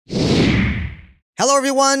Hello,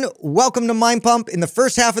 everyone. Welcome to Mind Pump. In the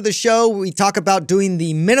first half of the show, we talk about doing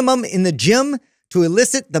the minimum in the gym to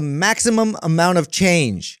elicit the maximum amount of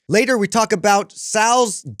change. Later, we talk about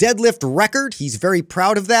Sal's deadlift record. He's very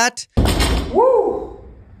proud of that. Woo!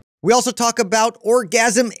 We also talk about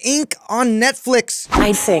Orgasm Inc. on Netflix.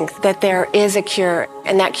 I think that there is a cure,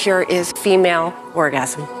 and that cure is female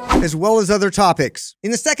orgasm. As well as other topics.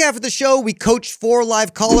 In the second half of the show, we coach 4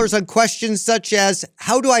 live callers on questions such as,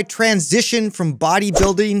 how do I transition from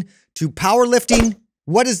bodybuilding to powerlifting?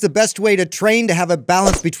 What is the best way to train to have a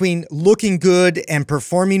balance between looking good and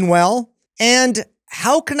performing well? And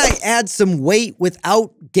how can I add some weight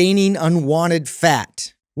without gaining unwanted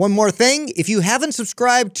fat? One more thing, if you haven't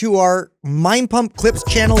subscribed to our Mind Pump Clips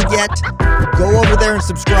channel yet, go over there and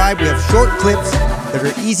subscribe. We have short clips that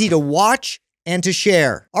are easy to watch and to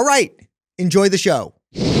share. All right, enjoy the show.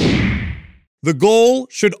 The goal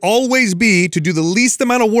should always be to do the least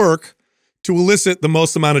amount of work to elicit the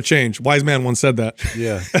most amount of change. Wise man once said that.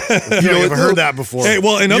 Yeah. You know, I've heard that before. Hey,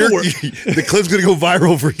 well, in other words, the clip's going to go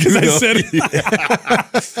viral for you. I said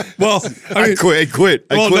it. Well, I quit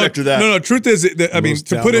after that. No, truth is, I mean,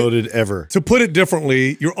 to put it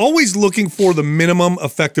differently, you're always looking for the minimum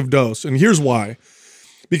effective dose. And here's why.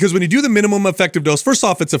 Because when you do the minimum effective dose, first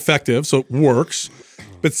off, it's effective, so it works.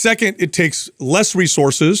 But second, it takes less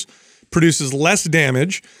resources, produces less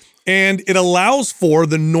damage, and it allows for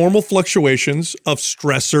the normal fluctuations of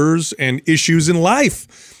stressors and issues in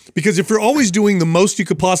life. Because if you're always doing the most you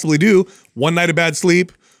could possibly do, one night of bad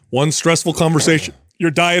sleep, one stressful conversation,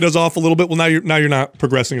 your diet is off a little bit, well, now you're not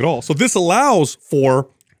progressing at all. So this allows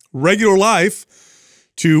for regular life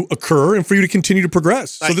to occur and for you to continue to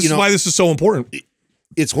progress. So this is why this is so important.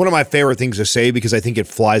 It's one of my favorite things to say because I think it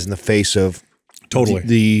flies in the face of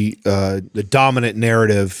the dominant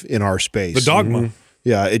narrative in our space. The dogma. Mm-hmm.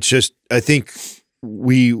 Yeah, it's just, I think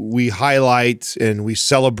we highlight and we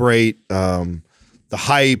celebrate the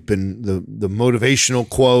hype and the motivational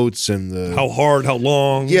quotes and the how hard, how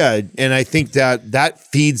long. Yeah, and I think that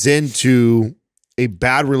feeds into a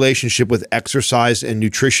bad relationship with exercise and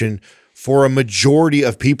nutrition for a majority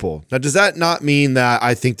of people. Now, does that not mean that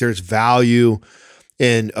I think there's value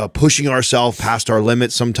in pushing ourselves past our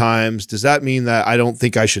limits sometimes? Does that mean that I don't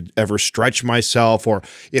think I should ever stretch myself? Or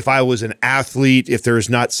if I was an athlete, if there's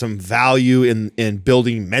not some value in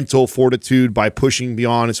building mental fortitude by pushing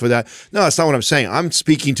beyond and so that? No, that's not what I'm saying. I'm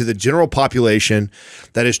speaking to the general population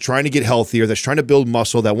that is trying to get healthier, that's trying to build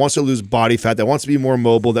muscle, that wants to lose body fat, that wants to be more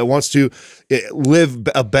mobile, that wants to live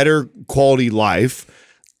a better quality life.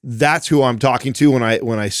 That's who I'm talking to when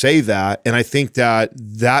I say that, and I think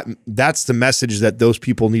that's the message that those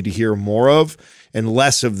people need to hear more of, and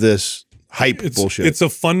less of this hype bullshit. It's a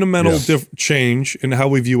fundamental change in how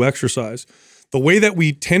we view exercise. The way that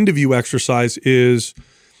we tend to view exercise is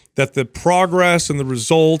that the progress and the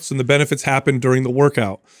results and the benefits happen during the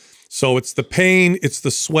workout. So it's the pain, it's the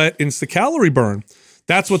sweat, and it's the calorie burn.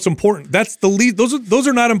 That's what's important. That's the lead. Those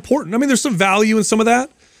are not important. I mean, there's some value in some of that.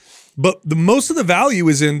 But the most of the value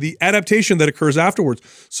is in the adaptation that occurs afterwards.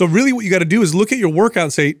 So really what you got to do is look at your workout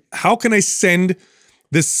and say, how can I send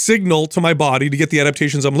this signal to my body to get the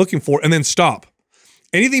adaptations I'm looking for, and then stop.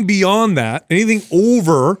 Anything beyond that, anything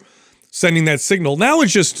over sending that signal, now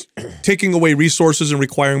it's just taking away resources and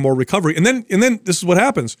requiring more recovery. And then this is what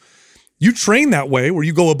happens. You train that way where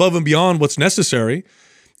you go above and beyond what's necessary,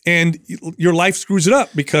 and your life screws it up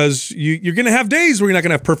because you're going to have days where you're not going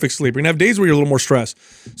to have perfect sleep. You're going to have days where you're a little more stressed.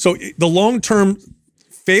 So the long-term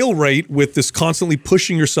fail rate with this constantly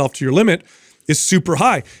pushing yourself to your limit is super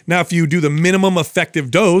high. Now, if you do the minimum effective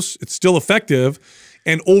dose, it's still effective.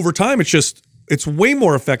 And over time, it's way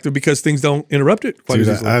more effective because things don't interrupt it quite as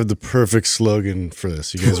easily. I have the perfect slogan for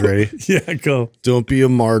this. You guys ready? Yeah, go. Don't be a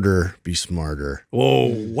martyr, be smarter. Whoa,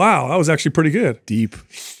 wow. That was actually pretty good. Deep.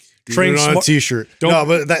 Train on a t-shirt. No,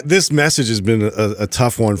 but this message has been a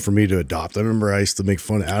tough one for me to adopt. I remember I used to make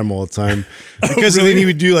fun of Adam all the time because then he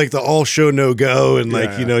would do like the all show no go and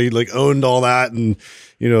like you know he like owned all that, and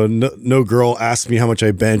you know no girl asked me how much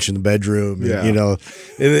I bench in the bedroom. And, you know,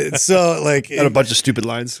 and so like had a bunch of stupid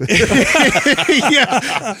lines. Yeah,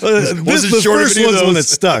 the first one's one that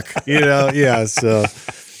stuck. You know, yeah. So,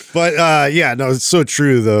 but yeah, no, it's so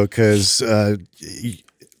true though because.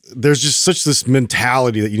 There's just such this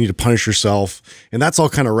mentality that you need to punish yourself, and that's all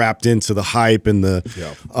kind of wrapped into the hype and the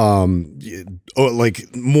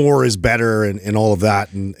like more is better and all of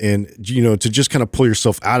that, and you know, to just kind of pull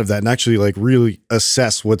yourself out of that and actually like really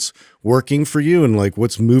assess what's working for you and like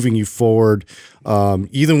what's moving you forward,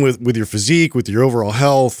 even with your physique, with your overall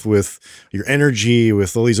health, with your energy,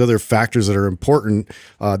 with all these other factors that are important.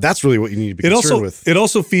 That's really what you need to be concerned with. It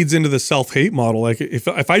also feeds into the self-hate model. Like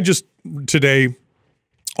if I just today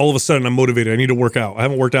all of a sudden I'm motivated. I need to work out. I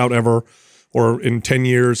haven't worked out ever, or in 10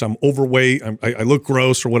 years. I'm overweight. I look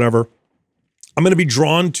gross or whatever. I'm going to be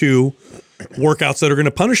drawn to workouts that are going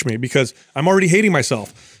to punish me because I'm already hating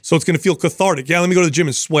myself. So it's going to feel cathartic. Yeah, let me go to the gym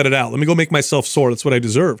and sweat it out. Let me go make myself sore. That's what I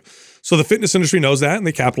deserve. So the fitness industry knows that, and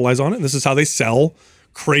they capitalize on it. And this is how they sell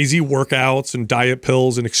crazy workouts and diet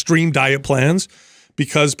pills and extreme diet plans,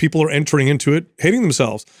 because people are entering into it hating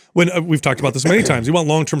themselves. When we've talked about this many times, you want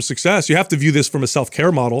long-term success, you have to view this from a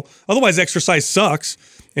self-care model. Otherwise, exercise sucks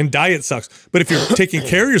and diet sucks. But if you're taking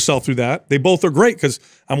care of yourself through that, they both are great, because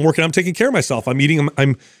I'm working, I'm taking care of myself. I'm eating,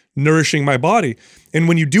 I'm nourishing my body. And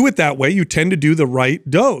when you do it that way, you tend to do the right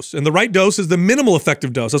dose. And the right dose is the minimal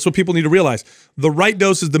effective dose. That's what people need to realize. The right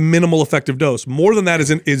dose is the minimal effective dose. More than that is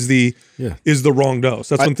the wrong dose.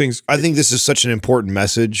 That's when things. I think this is such an important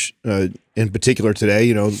message, in particular today.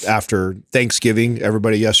 You know, after Thanksgiving,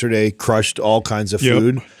 everybody yesterday crushed all kinds of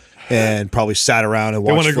food. And probably sat around and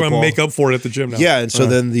watched football. They want to go and make up for it at the gym now. Yeah, and so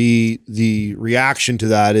then the reaction to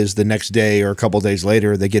that is the next day or a couple of days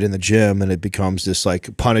later, they get in the gym and it becomes this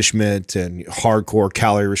like punishment and hardcore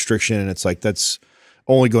calorie restriction, and it's like that's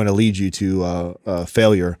only going to lead you to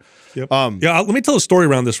failure. Yep. Let me tell a story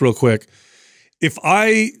around this real quick. If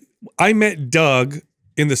I met Doug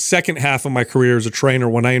in the second half of my career as a trainer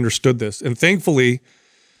when I understood this, and thankfully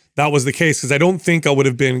that was the case, because I don't think I would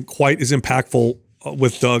have been quite as impactful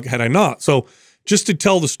with Doug had I not. So just to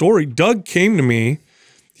tell the story, Doug came to me.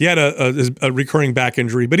 He had a recurring back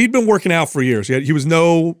injury, but he'd been working out for years. He was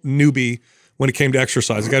no newbie when it came to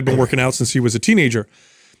exercise. The guy had been working out since he was a teenager.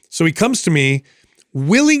 So he comes to me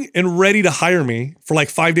willing and ready to hire me for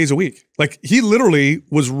like 5 days a week. Like, he literally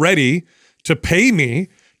was ready to pay me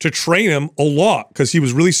to train him a lot, because he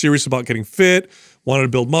was really serious about getting fit, wanted to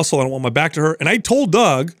build muscle. I don't want my back to hurt. And I told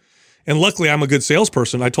Doug, and luckily I'm a good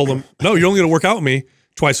salesperson, I told him, no, you're only going to work out with me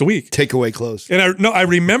twice a week. Take away clothes. And I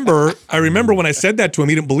remember when I said that to him,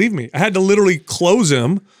 he didn't believe me. I had to literally close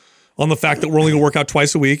him on the fact that we're only going to work out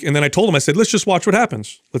twice a week. And then I told him, I said, let's just watch what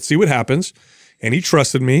happens. Let's see what happens. And he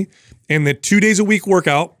trusted me. And the 2 days a week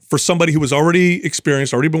workout for somebody who was already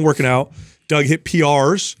experienced, already been working out, Doug hit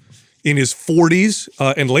PRs in his 40s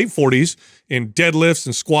and late 40s in deadlifts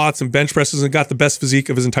and squats and bench presses, and got the best physique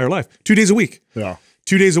of his entire life. 2 days a week. Yeah.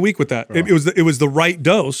 2 days a week with that. It was the right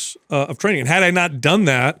dose of training. And had I not done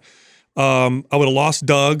that, I would have lost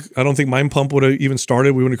Doug. I don't think Mind Pump would have even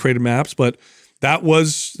started. We wouldn't have created maps, but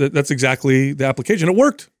that's exactly the application. It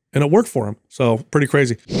worked, and it worked for him. So pretty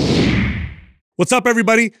crazy. What's up,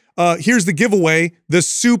 everybody? Here's the giveaway, the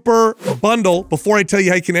Super Bundle. Before I tell you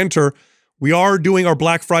how you can enter, we are doing our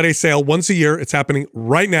Black Friday sale once a year. It's happening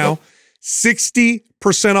right now.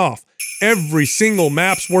 60% off every single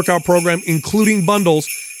MAPS workout program, including bundles,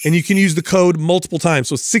 and you can use the code multiple times.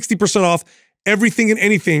 So 60% off everything and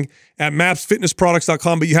anything at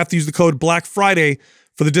mapsfitnessproducts.com, but you have to use the code Black Friday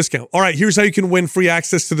for the discount. All right, here's how you can win free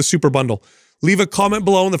access to the Super Bundle. Leave a comment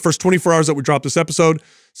below in the first 24 hours that we drop this episode.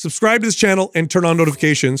 Subscribe to this channel and turn on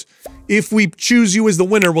notifications. If we choose you as the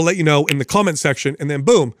winner, we'll let you know in the comment section, and then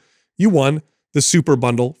boom, you won the Super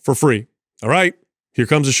Bundle for free. All right, here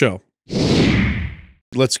comes the show.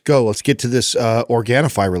 Let's go. Let's get to this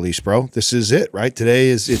Organifi release, bro. This is it, right? Today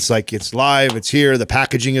it's live. It's here. The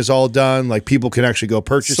packaging is all done. Like, people can actually go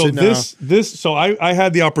purchase it now. So I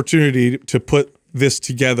had the opportunity to put this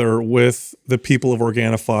together with the people of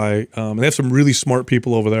Organifi. They have some really smart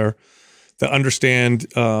people over there that understand,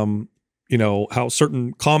 you know, how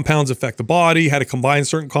certain compounds affect the body, how to combine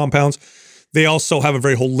certain compounds. They also have a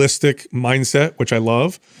very holistic mindset, which I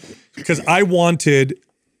love, because I wanted,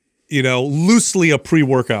 you know, loosely a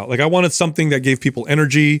pre-workout. Like, I wanted something that gave people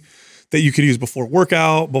energy that you could use before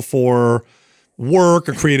workout, before work,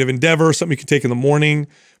 a creative endeavor, something you could take in the morning.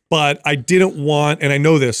 But I didn't want, and I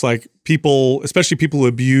know this, like, people, especially people who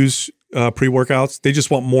abuse pre-workouts, they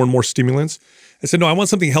just want more and more stimulants. I said, no, I want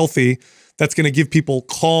something healthy that's going to give people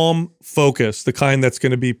calm focus, the kind that's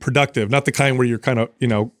going to be productive, not the kind where you're kind of, you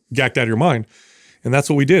know, gacked out of your mind. And that's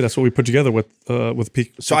what we did. That's what we put together with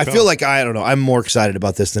Peak. So I feel like, I don't know, I'm more excited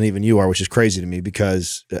about this than even you are, which is crazy to me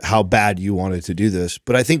because how bad you wanted to do this.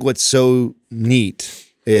 But I think what's so neat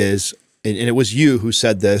is, and it was you who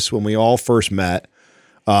said this when we all first met,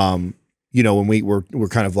 you know, when we're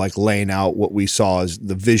kind of like laying out what we saw as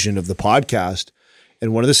the vision of the podcast.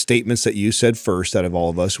 And one of the statements that you said first out of all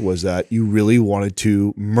of us was that you really wanted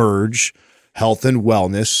to merge health and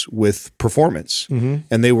wellness with performance.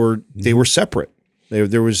 And they were separate.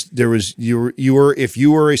 There was you were if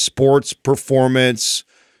you were a sports performance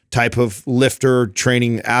type of lifter,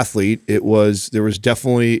 training athlete, there was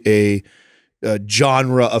definitely a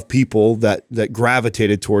genre of people that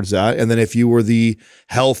gravitated towards that. And then if you were the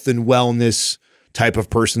health and wellness type of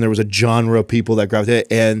person. There was a genre of people that gravitated,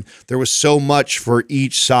 and there was so much for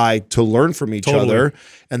each side to learn from each other.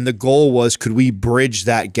 And the goal was, could we bridge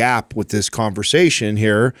that gap with this conversation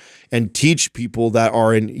here and teach people that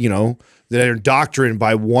are in, you know, that are indoctrinated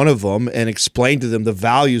by one of them and explain to them the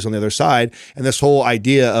values on the other side. And this whole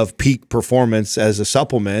idea of peak performance as a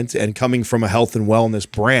supplement and coming from a health and wellness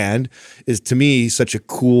brand is, to me, such a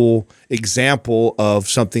cool example of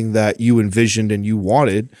something that you envisioned and you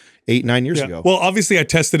wanted 8-9 years ago. Well, obviously I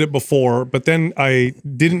tested it before, but then I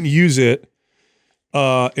didn't use it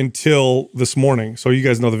until this morning. So you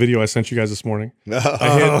guys know the video I sent you guys this morning.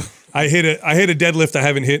 I hit a deadlift I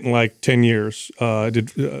haven't hit in like 10 years. I did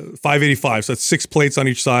 585. So that's 6 plates on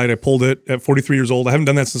each side. I pulled it at 43 years old. I haven't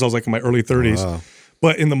done that since I was like in my early 30s. Wow.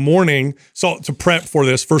 But in the morning, so to prep for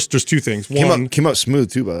this, first there's 2 things. One, came out smooth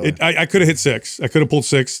too, by the way. I could have hit 6. I could have pulled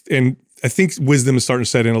 6, and I think wisdom is starting to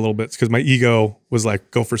set in a little bit because my ego was like,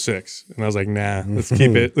 go for 6. And I was like, nah, let's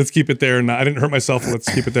keep it. Let's keep it there. And I didn't hurt myself. Let's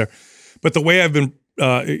keep it there. But the way I've been,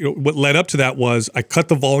 what led up to that was I cut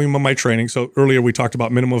the volume of my training. So earlier we talked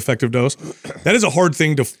about minimum effective dose. That is a hard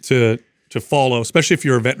thing to follow, especially if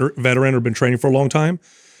you're a veteran or been training for a long time.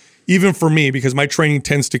 Even for me, because my training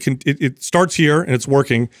tends to, it starts here and it's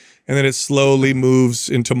working, and then it slowly moves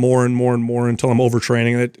into more and more and more until I'm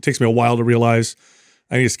overtraining. And it takes me a while to realize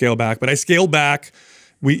I need to scale back. But I scale back,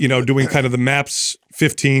 doing kind of the MAPS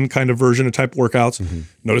 15 kind of version of type workouts,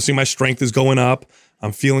 noticing my strength is going up.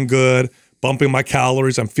 I'm feeling good, bumping my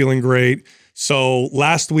calories. I'm feeling great. So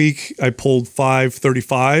last week I pulled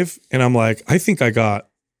 535 and I'm like, I think I got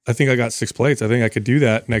 6 plates. I think I could do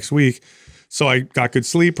that next week. So I got good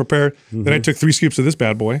sleep, prepared. Then I took 3 scoops of this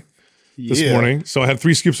bad boy this morning. So I had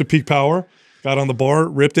 3 scoops of peak power, got on the bar,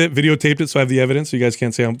 ripped it, videotaped it, so I have the evidence, so you guys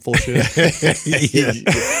can't say I'm full of shit.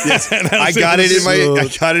 Yes. I got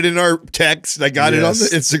it in our text. I got it on the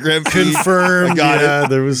Instagram feed. Confirmed. I got it.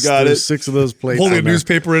 There was 6 of those plates. Holding a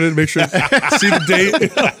newspaper in it, make sure see the date.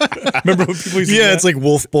 Remember when people used to do that? It's like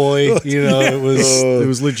Wolf Boy. It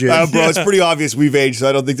was legit. Bro, it's pretty obvious we've aged, so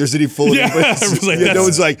I don't think there's any full. No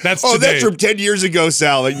one's like, that's from 10 years ago,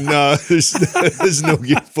 Sal. Like, no, there's no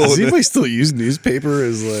full. Does anybody still use newspaper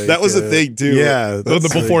as like that was a thing too? Yeah, the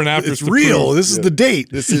before and after. It's real. This is the date.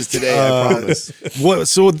 This is today. I promise.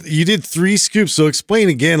 So you did 3 scoops. So explain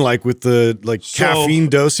again, like with the caffeine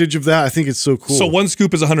dosage of that. I think it's so cool. So 1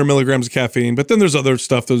 scoop is 100 milligrams of caffeine, but then there's other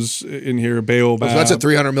stuff that's in here. Baobab. So that's a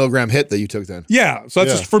 300 milligram hit that you took then. Yeah. So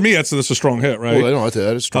that's just, for me, that's a strong hit, right? Well, I know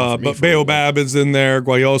that is strong. For me, but Baobab is in there.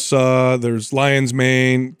 Guayosa. There's lion's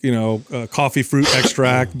mane. Coffee fruit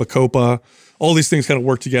extract. Bacopa. All these things kind of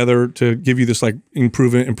work together to give you this like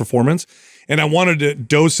improvement in performance. And I wanted to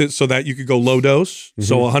dose it so that you could go low dose.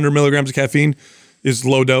 So 100 milligrams of caffeine is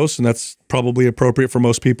low dose, and that's probably appropriate for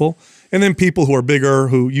most people. And then people who are bigger,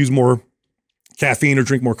 who use more caffeine or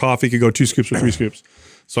drink more coffee, could go 2 scoops or 3 scoops.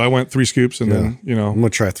 So I went 3 scoops, and then, I'm going to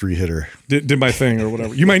try a 3-hitter. Did my thing or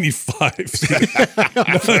whatever. You might need 5.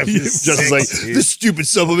 Justin's like, this stupid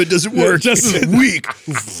supplement doesn't work. Justin's weak.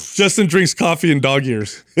 Justin drinks coffee in dog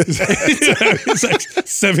years. It's like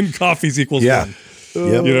 7 coffees equals 1. You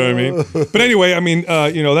know what I mean? But anyway, I mean,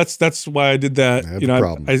 that's why I did that.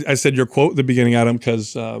 I said your quote at the beginning, Adam,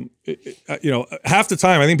 because half the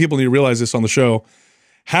time, I think people need to realize this on the show.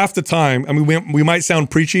 Half the time, I mean, we might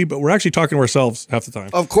sound preachy, but we're actually talking to ourselves half the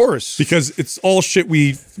time. Of course. Because it's all shit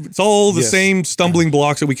it's all the same stumbling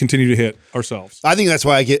blocks that we continue to hit ourselves. I think that's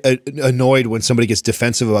why I get annoyed when somebody gets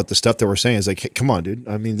defensive about the stuff that we're saying. It's like, hey, come on, dude.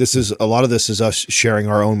 I mean, a lot of this is us sharing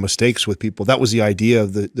our own mistakes with people. That was the idea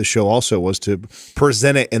of the show also, was to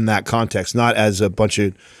present it in that context, not as a bunch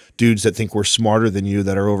of dudes that think we're smarter than you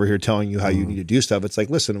that are over here telling you how you need to do stuff. It's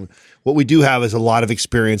like, listen, what we do have is a lot of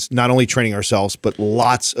experience, not only training ourselves, but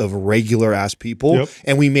lots of regular ass people. Yep.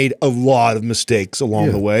 And we made a lot of mistakes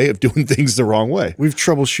along the way of doing things the wrong way. We've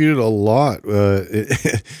troubleshooted a lot,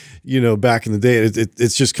 back in the day.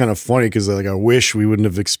 It's just kind of funny because I wish we wouldn't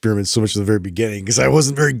have experimented so much at the very beginning because I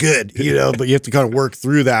wasn't very good, but you have to kind of work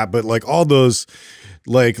through that. But like all those,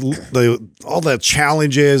 all the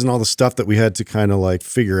challenges and all the stuff that we had to kind of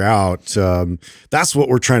figure out, that's what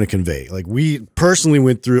we're trying to convey. Like we personally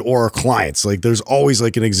went through, or our clients, there's always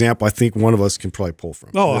an example I think one of us can probably pull from.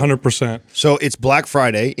 Oh, 100%. So it's Black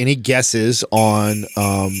Friday. Any guesses on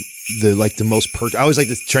the most I always like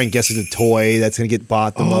to try and guess at a toy that's going to get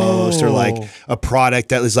bought the most, or a product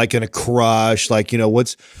that is going to crush, what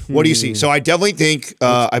do you see? So I definitely think,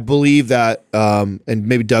 I believe that, and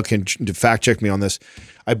maybe Doug can fact check me on this.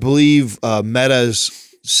 I believe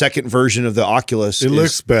Meta's second version of the Oculus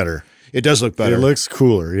looks better. It does look better. It looks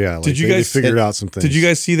cooler. Yeah. Did you guys figured out some things? Did you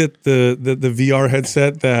guys see that the VR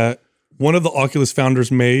headset that one of the Oculus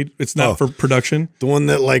founders made. It's not for production. The one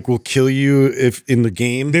that like will kill you if in the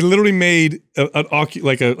game. They literally made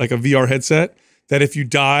like a VR headset that if you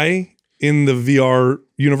die in the VR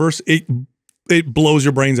universe, it blows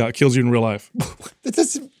your brains out, kills you in real life.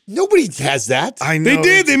 Nobody has that. I know. They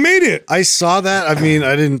did. They made it. I saw that. I mean,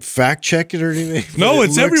 I didn't fact check it or anything. No,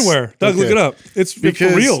 it's everywhere. Doug, look it up. It's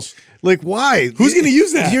for reals. Like, why? Who's going to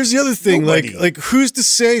use that? Here's the other thing. Nobody. Like, who's to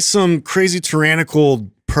say some crazy tyrannical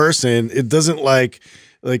person, it doesn't like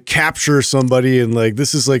capture somebody and like,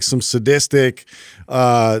 this is like some sadistic,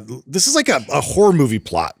 this is like a horror movie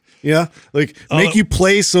plot. Yeah. Like make you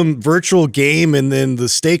play some virtual game and then the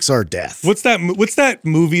stakes are death. What's that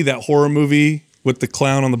movie, that horror movie with the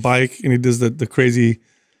clown on the bike and he does the crazy...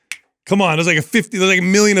 Come on, there's like a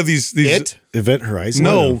million of these. Event Horizon?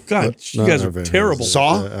 No, God, you guys are terrible.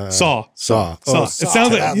 Saw. It Saw.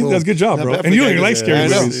 sounds like that's a good job, bro. And you don't even like scary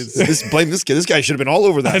movies. Blame this kid. This guy should have been all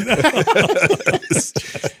over that.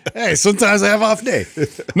 Hey, sometimes I have off day.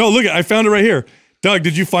 No, look, I found it right here. Doug,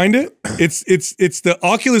 did you find it? It's the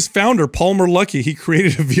Oculus founder, Palmer Luckey. He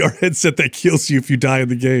created a VR headset that kills you if you die in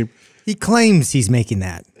the game. He claims he's making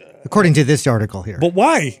that, according to this artical here. But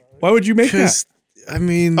why? Why would you make that? I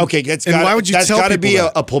mean, okay, why would you that's got to be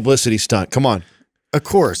a publicity stunt. Come on. Of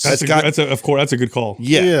course. That's a good call.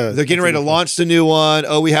 Yeah. They're getting ready to launch the new one.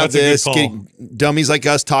 Oh, we have this. Dummies like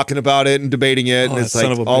us talking about it and debating it. And it's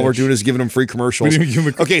like all we're doing is giving them free commercials.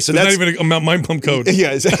 Okay, so that's not even a mind pump code.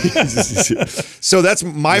 Yeah. So that's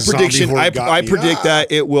my prediction. I predict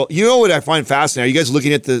that it will. You know what I find fascinating? Are you guys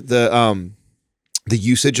looking at the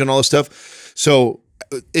usage and all this stuff? So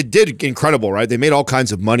it did incredible, right? They made all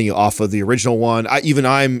kinds of money off of the original one.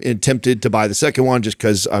 I'm tempted to buy the second one just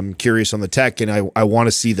because I'm curious on the tech and I want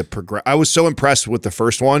to see the progress. I was so impressed with the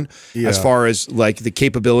first one as far as like the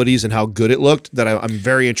capabilities and how good it looked that I'm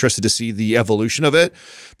very interested to see the evolution of it.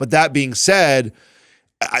 But that being said,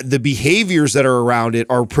 the behaviors that are around it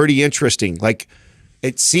are pretty interesting. Like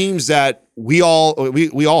it seems that we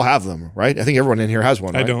all have them, right? I think everyone in here has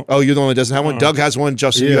one, right? I don't. Oh, you're the one that doesn't have one? Doug has one,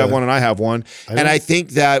 Justin, you have one, and I have one. And I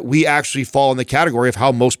think that we actually fall in the category of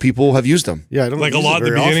how most people have used them. Yeah, I don't like a lot at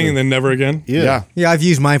the beginning and then never again. Yeah. Yeah, I've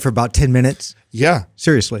used mine for about 10 minutes. Yeah.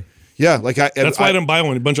 Seriously. Yeah, like that's why I didn't buy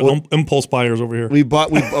one. A bunch of impulse buyers over here. We bought.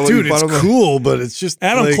 Dude, it's cool, but it's just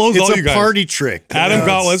Adam closed all you guys. It's a party trick. Adam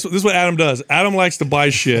this is what Adam does. Adam likes to buy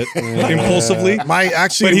shit impulsively.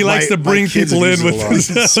 But he likes to bring people in with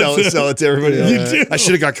sell it to everybody. You do. I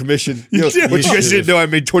should have got commission. What you guys didn't know, I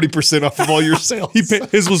made 20% off of all your sales.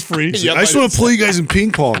 His was free. I just want to play you guys in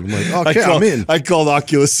ping pong. I'm like, okay, I'm in. I called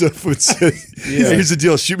Oculus up and said, "Here's the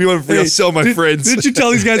deal. Shoot me one free. I'll sell my friends." Didn't you tell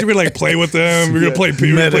these guys we're gonna like play with them? We're gonna play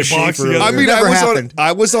box together. I mean,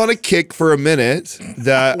 I was on a kick for a minute.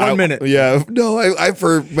 One minute. Yeah. No, I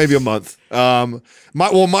for maybe a month.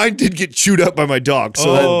 Mine did get chewed up by my dog,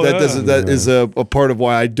 so that is a part of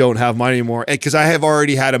why I don't have mine anymore. And because I have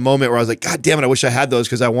already had a moment where I was like, God damn it, I wish I had those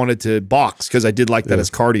because I wanted to box because I did like that as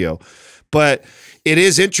cardio. But it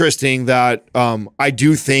is interesting that I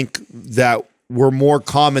do think that we're more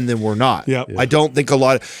common than we're not. I don't think a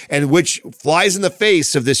lot and which flies in the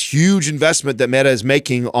face of this huge investment that Meta is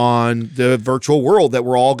making on the virtual world that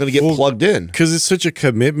we're all going to get plugged in. Because it's such a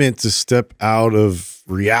commitment to step out of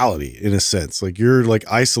reality in a sense. Like you're like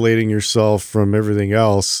isolating yourself from everything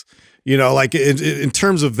else, you know, like in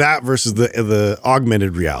terms of that versus the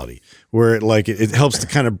augmented reality where it helps to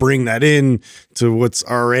kind of bring that in to what's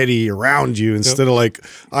already around you instead of like,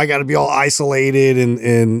 I got to be all isolated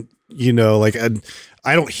and you know, like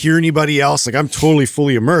I don't hear anybody else. Like I'm totally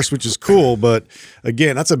fully immersed, which is cool. But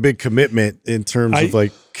again, that's a big commitment in terms of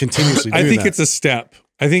like continuously doing I think it's a step.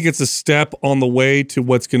 I think it's a step on the way to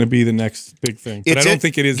what's going to be the next big thing. But I don't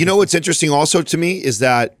think it is. You know what's interesting also to me is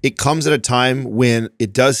that it comes at a time when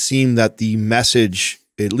it does seem that the message,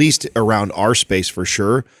 at least around our space for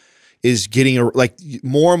sure, is getting like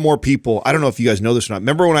more and more people. I don't know if you guys know this or not.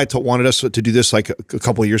 Remember when I wanted us to do this like a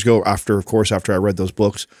couple of years ago after I read those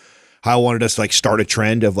books? How I wanted us to like start a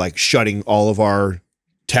trend of like shutting all of our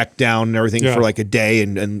tech down and everything for like a day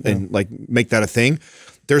and like make that a thing.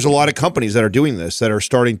 There's a lot of companies that are doing this that are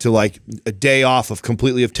starting to like a day off of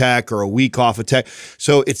completely of tech or a week off of tech.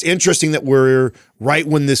 So it's interesting that we're right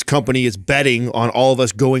when this company is betting on all of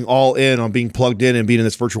us going all in on being plugged in and being in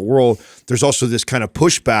this virtual world. There's also this kind of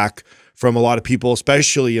pushback from a lot of people,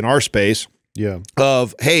 especially in our space.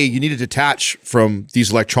 Of hey, you need to detach from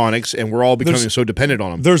these electronics, and we're all becoming so dependent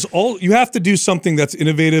on them. You have to do something that's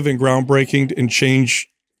innovative and groundbreaking and change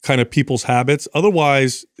kind of people's habits.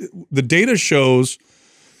 Otherwise, the data shows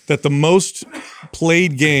that the most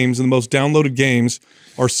played games and the most downloaded games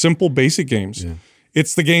are simple, basic games.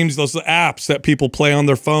 It's the games, those apps that people play on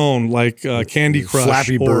their phone, like Candy Crush,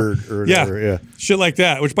 Flappy Bird, or whatever, shit like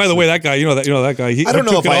that. Which, by the way, that guy, that guy. I don't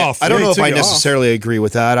know if I don't know if I took it necessarily agree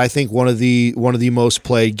with that. I think one of the most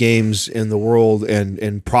played games in the world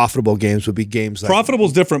and profitable games would be games like profitable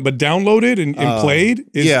is different, but downloaded and played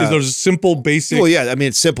is there's a simple basic. Well, yeah, I mean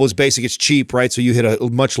it's simple, it's basic, it's cheap, right? So you hit a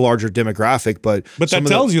much larger demographic, but that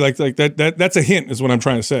tells you like that's a hint, is what I'm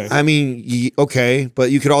trying to say. I mean, okay, but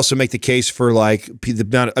you could also make the case for like the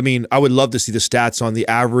amount. I mean, I would love to see the stats on the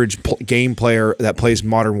average game player that plays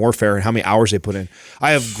Modern Warfare and how many hours they put in.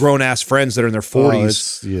 I have grown ass friends that are in their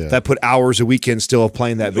 40s that put hours a weekend still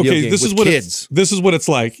playing that video game with kids. This is what it's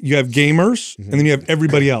like. You have gamers and then you have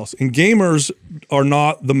everybody else, and gamers are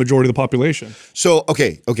not the majority of the population. So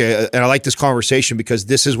okay, and I like this conversation because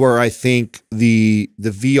this is where I think the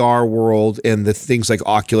VR world and the things like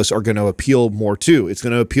Oculus are going to appeal more to. It's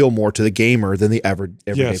going to appeal more to the gamer than the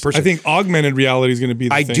everyday person. I think augmented reality is going to be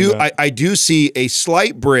the thing. I do see a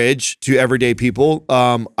slight bridge to everyday people.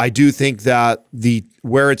 I do think that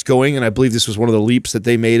where it's going, and I believe this was one of the leaps that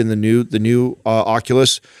they made in the new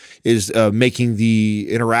Oculus, is making the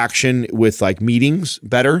interaction with like meetings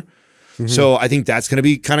better. So I think that's going to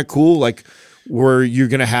be kind of cool. Like where you're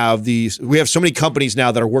going to have we have so many companies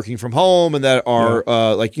now that are working from home and that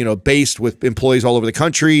are based with employees all over the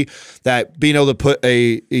country, that being able to put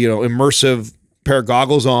a immersive pair of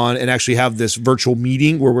goggles on and actually have this virtual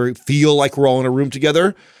meeting where we feel like we're all in a room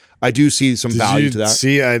together. I do see some value to that.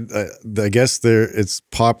 See, I guess it's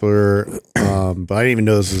popular, but I didn't even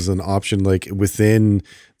know this was an option. Like within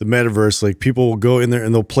the metaverse, like people will go in there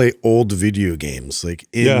and they'll play old video games. Like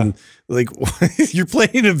you're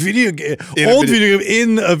playing a video game, video game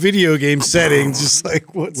in a video game setting. Just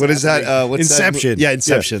like what is that? What's Inception? That? Yeah,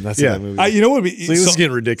 Inception. That's that movie. You know what? This is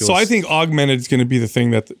getting ridiculous. So I think augmented is going to be the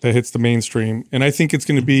thing that hits the mainstream, and I think it's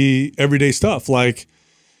going to be everyday stuff like.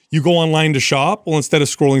 You go online to shop. Well, instead of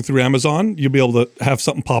scrolling through Amazon, you'll be able to have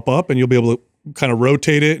something pop up and you'll be able to kind of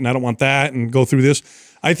rotate it. And I don't want that and go through this.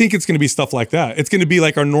 I think it's going to be stuff like that. It's going to be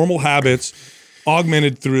like our normal habits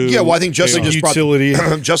augmented through. Yeah, well, I think Justin utility.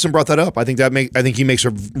 Justin brought that up. I think he makes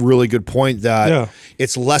a really good point that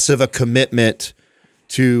it's less of a commitment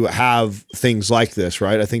to have things like this,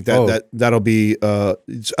 right? I think that'll be a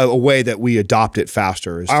way that we adopt it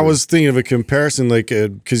faster. I was thinking of a comparison, like,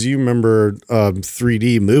 because you remember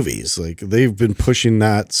 3D movies, like they've been pushing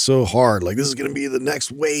that so hard, like this is going to be the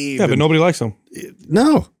next wave. Yeah, but nobody likes them.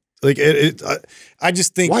 No, like I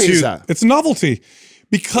just think why is that? It's novelty.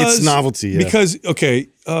 Because it's novelty. Yeah. Because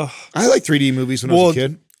I like 3D movies when I was a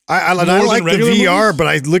kid. I like the VR, movies? But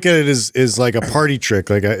I look at it as like a party trick.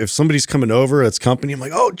 Like if somebody's coming over, it's company, I'm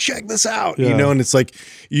like, oh, check this out, and it's like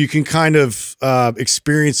you can kind of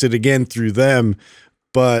experience it again through them,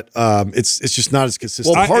 but it's just not as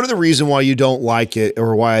consistent. Well, part of the reason why you don't like it,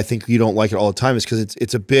 or why I think you don't like it all the time, is because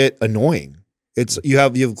it's a bit annoying. You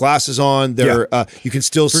have glasses on. You can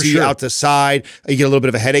still see out the side. You get a little bit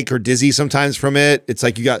of a headache or dizzy sometimes from it. It's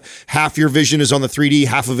like you got half your vision is on the 3D,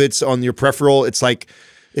 half of it's on your peripheral. It's like.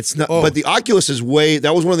 It's not, but the Oculus is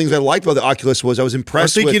that was one of the things I liked about the Oculus was I was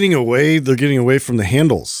impressed with. They're getting away from the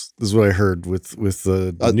handles. This is what I heard with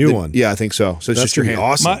the new one. Yeah, I think so. So it's That's just your hand.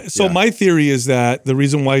 Awesome. My theory is that the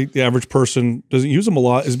reason why the average person doesn't use them a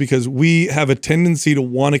lot is because we have a tendency to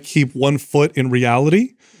want to keep one foot in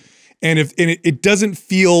reality. And it doesn't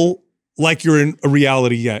feel like you're in a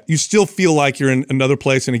reality yet. You still feel like you're in another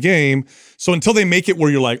place in a game. So until they make it where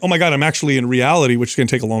you're like, oh my God, I'm actually in reality, which is going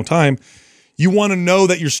to take a long time. You want to know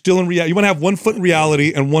that you're still in reality. You want to have 1 foot in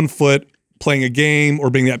reality and 1 foot playing a game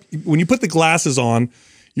or being that. When you put the glasses on,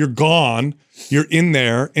 you're gone, you're in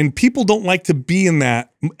there, and people don't like to be in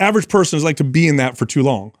that. Average persons like to be in that for too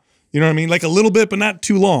long. You know what I mean? Like a little bit, but not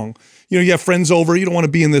too long. You know, you have friends over, you don't want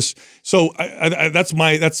to be in this. So that's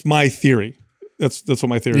my theory. That's what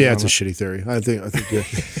my theory is. Yeah, it's a shitty theory. I think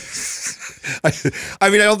I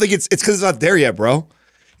mean, I don't think it's because it's not there yet, bro.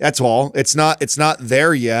 That's all. It's not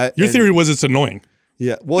there yet. Your theory was it's annoying.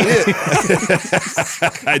 Yeah. Well, it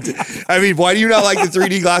is. I mean, why do you not like the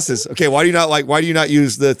 3D glasses? Okay, why do you not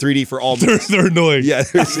use the 3D for all movies? They're annoying. Yeah,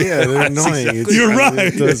 they're annoying. Exactly You're right.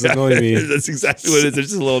 It does annoy me. That's exactly what it is. They're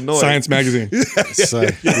just a little annoying. Science magazine.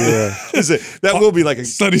 That will be like a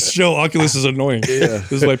studies show Oculus is annoying. Yeah.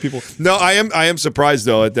 This is why people. No, I am surprised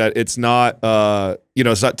though that it's not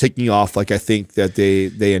it's not taking off like I think that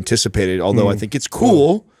they anticipated. Although I think it's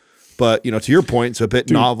cool. But to your point, it's a bit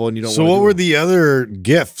novel, and you don't. So, what were the other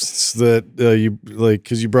gifts that you like?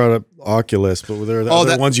 Because you brought up Oculus, but were there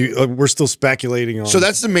other ones we're still speculating on? So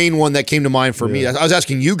that's the main one that came to mind for me. I was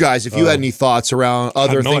asking you guys if you had any thoughts around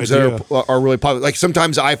other things that are really popular. Like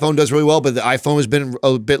sometimes the iPhone does really well, but the iPhone has been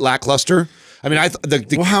a bit lackluster. I mean,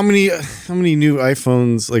 well, how many new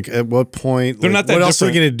iPhones? Like, at what point? They're like, not that What else are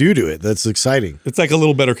they different. going to do to it? That's exciting. It's like a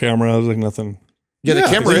little better camera. It's like nothing. Yeah, the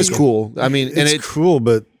camera is cool. I mean, and It's cool,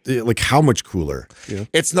 but like how much cooler?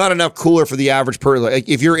 it's not enough cooler for the average person. Like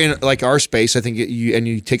if you're in like our space, I think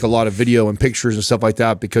you take a lot of video and pictures and stuff like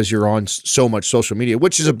that because you're on so much social media,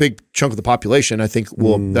 which is a big chunk of the population. I think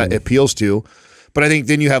that appeals to. But I think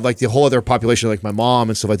then you have like the whole other population, like my mom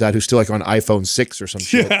and stuff like that, who's still like on iPhone 6 or some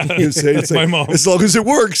shit. Yeah, You know what I'm saying? that's It's like, my mom. As long as it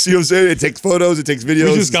works, you know what I'm saying? It takes photos, it takes videos.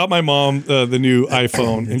 We just got my mom the new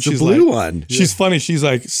iPhone, and It's the she's blue like, one. She's funny. She's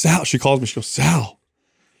like, Sal. She calls me. She goes, Sal,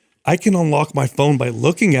 I can unlock my phone by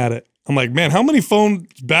looking at it. I'm like, man, how many phones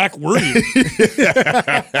back were you?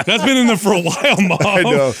 That's been in there for a while, Mom. I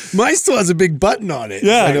know. Mine still has a big button on it.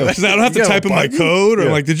 Yeah, I don't have to You got a type in my button? code. Or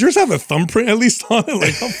Yeah. like, did yours have a thumbprint at least on it?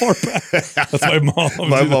 Like, how far back? That's my mom.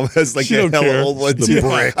 My mom has like She a don't hella care. old one. The too.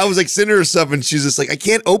 brick. I was like sending her stuff and she's just like, I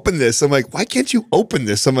can't open this. I'm like, why can't you open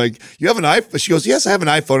this? I'm like, you have an iPhone? She goes, yes, I have an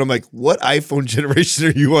iPhone. I'm like, what iPhone generation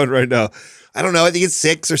are you on right now? I don't know. I think it's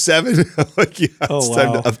 6 or 7. I'm like, yeah, it's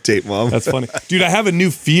time to update, Mom. That's funny. Dude, I have a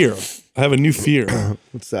new fear.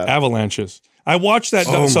 What's that? Avalanches. I watched that.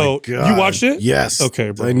 Oh So my God. you watched it? Yes.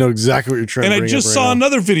 Okay, bro. I know exactly what you're trying And to I bring just up saw right now.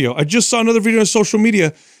 another video. On social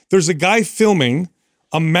media. There's a guy filming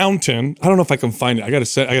a mountain. I don't know if I can find it.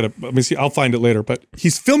 Let me see. I'll find it later. But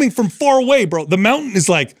he's filming from far away, bro. The mountain is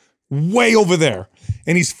like way over there.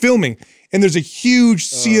 And he's filming. And there's a huge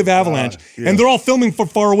sea of avalanche. And they're all filming from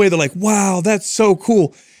far away. They're like, wow, that's so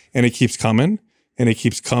cool. And it keeps coming. And it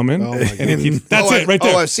keeps coming. And it keeps, that's it right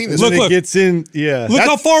there. Oh, I've seen this. Look, When it look. gets in, yeah. Look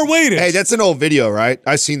how far away it is. Hey, that's an old video, right?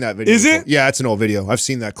 I've seen that video. Is it? before. Yeah, it's an old video. I've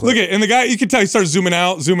seen that clip. Look at and the guy, you can tell he starts zooming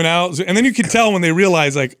out, and then you can tell when they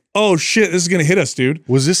realize, like, oh shit, this is gonna hit us, dude.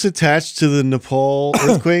 Was this attached to the Nepal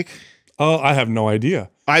earthquake? Oh, I have no idea.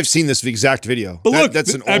 I've seen this exact video. But look,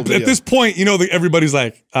 that's an old at video. this point, you know, everybody's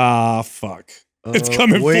like, fuck, it's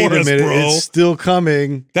coming Wait for a us, minute, bro. it's still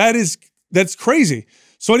coming. That's crazy.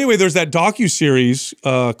 So anyway, there's that docuseries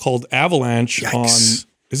called Avalanche on. Is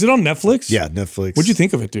it on Netflix? Yeah, Netflix. What'd you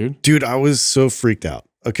think of it, dude? Dude, I was so freaked out.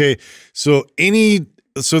 Okay, so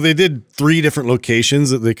they did 3 different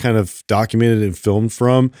locations that they kind of documented and filmed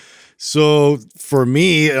from. So for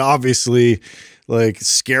me, obviously, like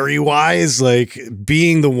scary wise, like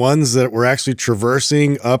being the ones that were actually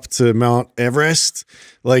traversing up to Mount Everest,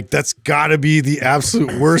 like that's got to be the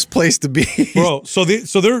absolute worst place to be, Bro, so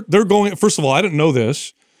they're going. First of all, I didn't know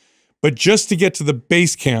this, but just to get to the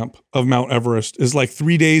base camp of Mount Everest is like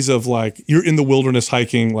 3 days of like you're in the wilderness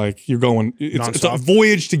hiking, like you're going. It's a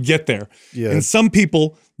voyage to get there. Yeah. And some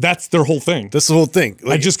people, that's their whole thing. That's the whole thing.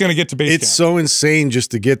 I'm just gonna get to base It's camp. so insane just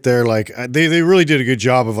to get there. Like they really did a good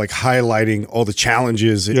job of like highlighting all the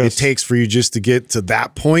challenges it takes for you just to get to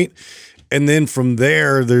that point. And then from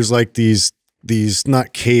there, there's like these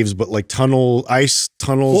not caves, but like ice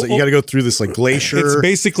tunnels that you got to go through this like glacier. It's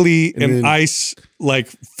basically an then- ice like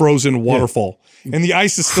frozen waterfall, and the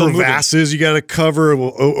ice is still moving. crevasses you got to cover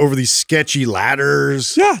over these sketchy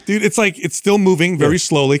ladders. Yeah, dude, it's like it's still moving very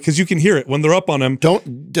slowly because you can hear it when they're up on them.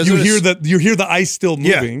 You hear the ice still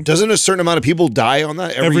moving. Doesn't a certain amount of people die on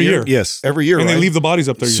that every year? Yes. Every year, And right? they leave the bodies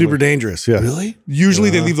up there. Super usually. dangerous. Yeah. Really?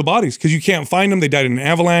 Usually they leave the bodies because you can't find them. They died in an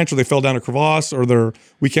avalanche or they fell down a crevasse or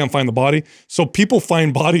we can't find the body. So people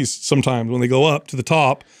find bodies sometimes when they go up to the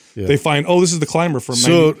top. Yeah. They find, oh, this is the climber from.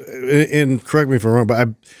 So, and correct me if I'm wrong, but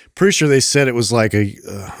I'm pretty sure they said it was like I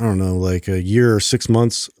don't know, like a year or 6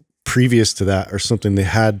 months previous to that or something. They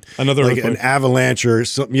had Another like earthquake. an avalanche or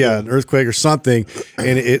something, an earthquake or something,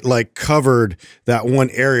 and it like covered that one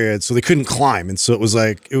area, and so they couldn't climb, and so it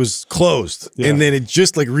was closed, and then it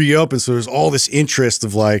just like reopened. So there's all this interest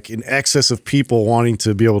of like in excess of people wanting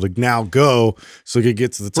to be able to now go so they could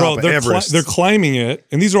get to the top of Everest. They're climbing it,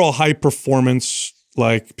 and these are all high performance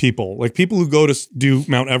like people who go to do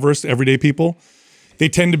Mount Everest, everyday people. They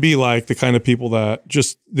tend to be like the kind of people that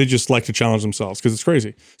they just like to challenge themselves because it's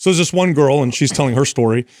crazy. So there's this one girl and she's telling her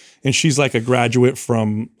story, and she's like a graduate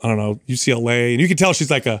from, I don't know, UCLA, and you can tell she's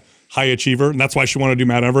like a high achiever, and that's why she wanted to do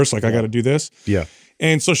Mount Everest. Like, I got to do this. Yeah.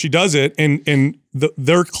 And so she does it, and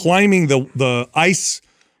they're climbing the ice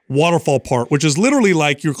waterfall part, which is literally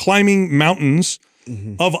like you're climbing mountains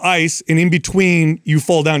of ice, and in between you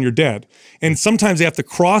fall down, you're dead. And sometimes they have to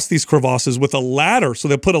cross these crevasses with a ladder. So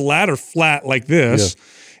they put a ladder flat like this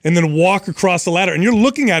and then walk across the ladder. And you're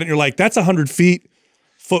looking at it and you're like, that's 100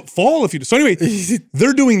 foot fall if you do. So anyway,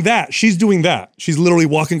 they're doing that. She's doing that. She's literally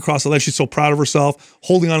walking across the ledge. She's so proud of herself,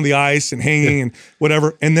 holding onto the ice and hanging and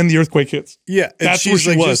whatever. And then the earthquake hits. Yeah, and that's where she's she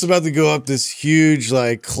like was. just about to go up this huge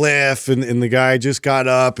like cliff, and the guy just got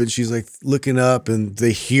up, and she's like looking up, and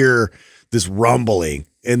they hear this rumbling,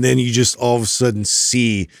 and then you just all of a sudden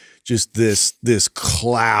see just this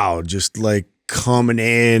cloud just like coming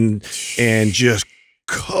in and just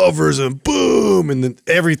covers and boom, and then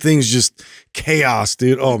everything's just chaos,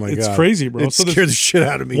 dude. Oh my god, it's crazy, bro. It scared the shit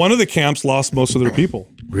out of me. One of the camps lost most of their people.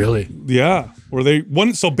 Really? Yeah.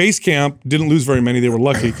 So base camp didn't lose very many. They were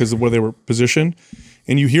lucky because of where they were positioned.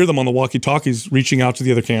 And you hear them on the walkie-talkies reaching out to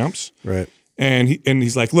the other camps. Right. And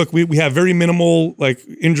he's like, look, we have very minimal like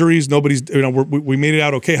injuries. Nobody's, we made it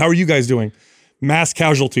out okay. How are you guys doing? Mass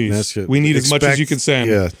casualties. We need as much as you can send.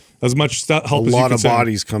 Yeah. As much help as you can send. A lot of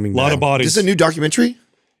bodies coming. A lot of bodies. This is a new documentary?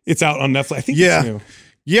 It's out on Netflix. I think it's new.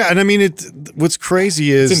 Yeah, and I mean, what's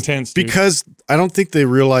crazy is it's intense, dude. Because I don't think they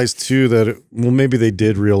realized too that maybe they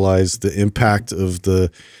did realize the impact of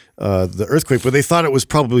the earthquake, but they thought it was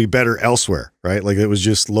probably better elsewhere, right? Like it was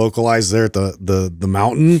just localized there at the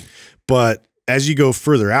mountain, but as you go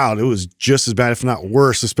further out, it was just as bad, if not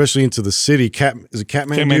worse, especially into the city. Is it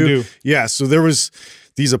Kathmandu? Yeah, so there was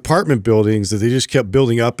these apartment buildings that they just kept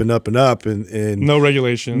building up and up and up, and no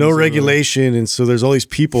regulation, and so there's all these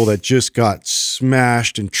people that just got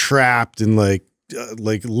smashed and trapped and like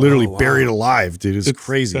literally buried alive, dude. It's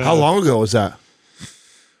crazy. How long ago was that?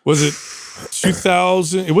 Was it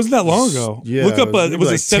 2000? It wasn't that long ago. Yeah, look up. It was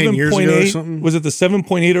like a 7.8. Was it the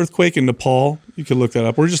 7.8 earthquake in Nepal? You could look that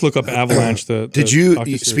up, or just look up avalanche. Did you?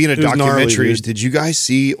 Speaking of documentaries, gnarly, did you guys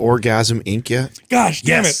see Orgasm Inc. yet? Gosh,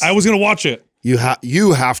 damn it! I was gonna watch it. You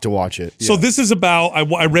have to watch it. So this is about.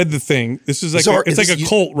 I read the thing. This is like it's like a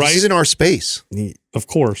cult, right? This is in our space. Of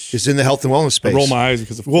course, it's in the health and wellness space. I roll my eyes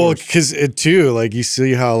because it too, like you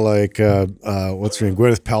see how like what's her name,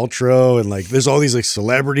 Gwyneth Paltrow, and like there's all these like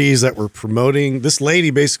celebrities that were promoting this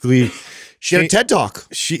lady. Basically, she had a TED talk.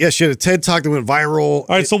 She had a TED talk that went viral. All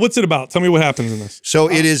right, so what's it about? Tell me what happens in this.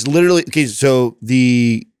 So it is literally okay. So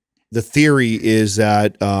the theory is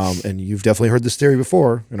that, and you've definitely heard this theory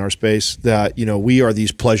before in our space, that we are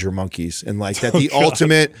these pleasure monkeys, and like that the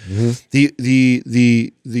ultimate,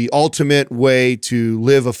 the ultimate way to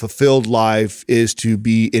live a fulfilled life is to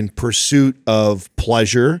be in pursuit of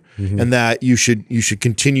pleasure, and that you should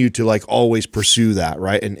continue to like always pursue that,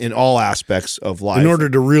 right? And in all aspects of life, in order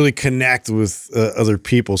to really connect with other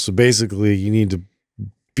people. So basically, you need to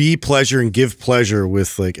be pleasure and give pleasure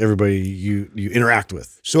with like everybody you interact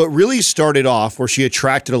with. So it really started off where she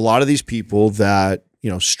attracted a lot of these people that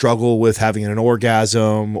struggle with having an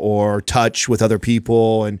orgasm or touch with other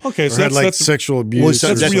people, and so that's sexual abuse.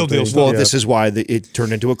 That's real deal stuff. Well, this is why it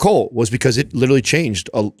turned into a cult, was because it literally changed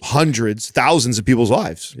hundreds, thousands of people's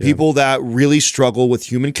lives. Yeah. People that really struggle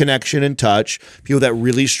with human connection and touch, people that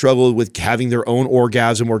really struggle with having their own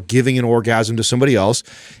orgasm or giving an orgasm to somebody else,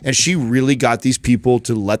 and she really got these people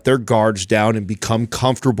to let their guards down and become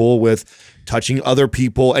comfortable with touching other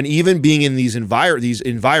people, and even being in these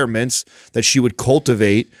environments that she would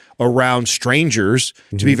cultivate around strangers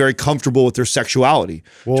to be very comfortable with their sexuality.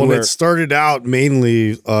 Well, it started out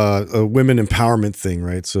mainly a women empowerment thing,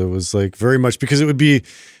 right? So it was like very much because it would be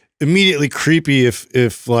immediately creepy if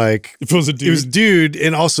it was a dude. It was dude,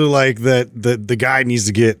 and also like that the guy needs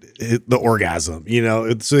to get the orgasm,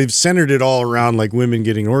 So they've centered it all around like women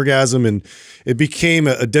getting orgasm, and it became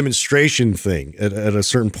a demonstration thing at a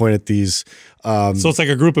certain point at these. So it's like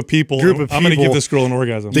a group of people. I'm going to give this girl an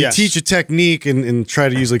orgasm. They teach a technique and try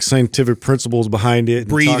to use like scientific principles behind it. And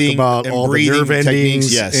breathing, talk about all the nerve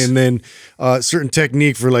endings, and then certain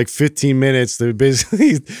technique for like 15 minutes. They would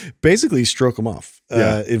basically stroke them off.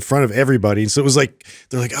 In front of everybody, and so it was like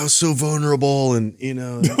they're like, I was so vulnerable, and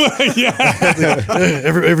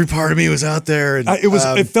every part of me was out there, and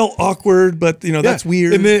it felt awkward, but that's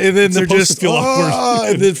weird. And then they're just feel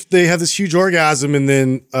awkward, and then they have this huge orgasm, and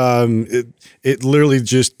then it literally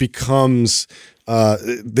just becomes.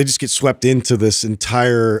 They just get swept into this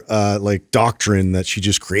entire like doctrine that she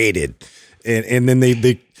just created, and then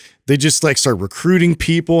they just like start recruiting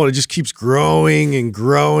people, and it just keeps growing and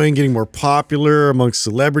growing, getting more popular amongst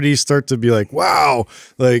celebrities. Start to be like, wow,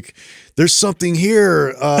 like there's something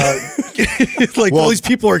here. Like all these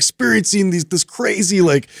people are experiencing this crazy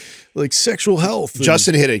like sexual health.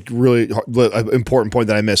 Justin hit a really important point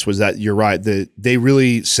that I missed, was that you're right. They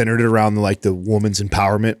really centered it around the woman's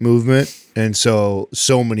empowerment movement. And so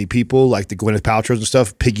many people like the Gwyneth Paltrows and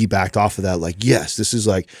stuff piggybacked off of that. Like, yes, this is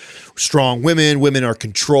like strong women. Women are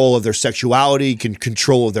control of their sexuality, can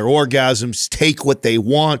control of their orgasms, take what they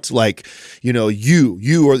want. Like, you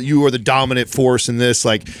are the dominant force in this.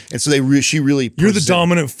 Like, and so she really you're the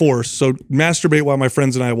dominant force. So masturbate while my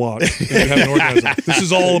friends and I watch. And you have an orgasm. This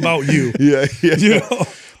is all about you. Yeah.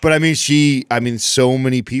 But I mean, so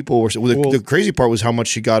many people were. The crazy part was how much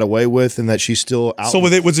she got away with, and that she's still out. So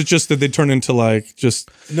was it just that they turned into like just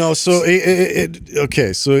no? So so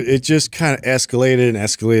it just kind of escalated and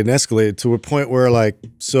escalated and escalated to a point where like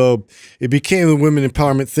so it became the women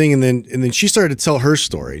empowerment thing, and then she started to tell her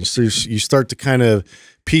story. So you start to kind of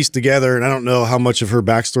piece together, and I don't know how much of her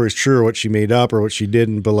backstory is true or what she made up or what she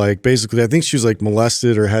didn't, but like basically I think she was like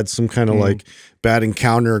molested or had some kind of like bad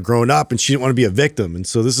encounter growing up, and she didn't want to be a victim. And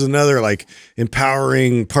so this is another like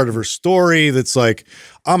empowering part of her story that's like,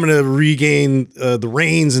 I'm gonna regain the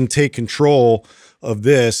reins and take control of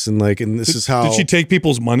this, and this is how. Did she take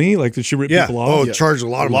people's money? Like, did she rip people off? Charge a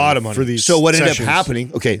lot of money for these. So what ended up sessions.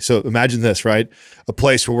 happening? Okay, so imagine this, right? A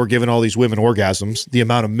place where we're giving all these women orgasms, the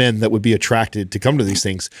amount of men that would be attracted to come to these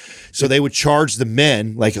things. So they would charge the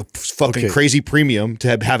men like a fucking crazy premium to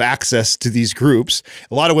have access to these groups.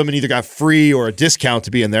 A lot of women either got free or a discount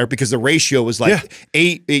to be in there because the ratio was like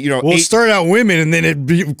eight. It started out women, and then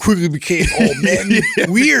it quickly became all men.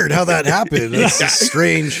 Weird how that happened. That's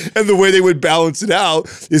strange. And the way they would balance it out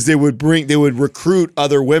is they would recruit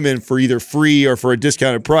other women for either free or for a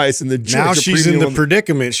discounted price, and then now she's in the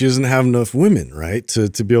predicament. She doesn't have enough women, right, to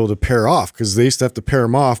be able to pair off, because they used to have to pair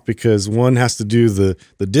them off because one has to do the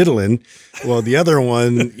diddling, while the other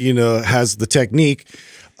one has the technique,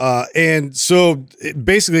 and so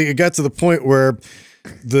basically it got to the point where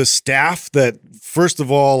the staff that first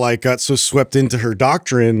of all like got so swept into her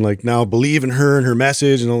doctrine, like now believe in her and her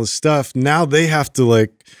message and all this stuff, now they have to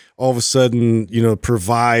like all of a sudden,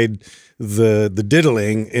 provide the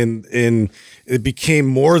diddling, and it became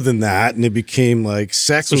more than that, and it became like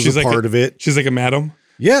sex was a part of it. She's like a madam.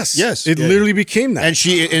 Yes, it literally became that, and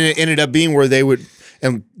it ended up being where they would.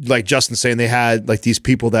 And like Justin's saying, they had like these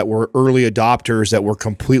people that were early adopters that were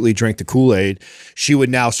completely drank the Kool-Aid. She would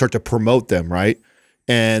now start to promote them, right?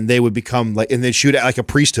 And they would become like, and then she would act like a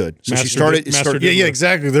priesthood. So she started. Yeah,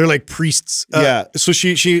 exactly. They're like priests. Yeah. So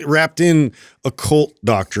she wrapped in occult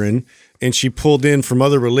doctrine, and she pulled in from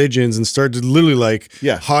other religions and started to literally like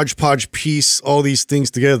hodgepodge piece all these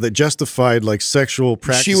things together that justified like sexual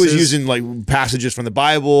practices. She was using like passages from the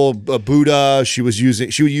Bible, Buddha. She would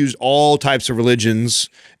use all types of religions,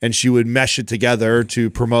 and she would mesh it together to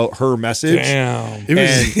promote her message. Damn.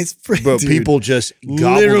 But people just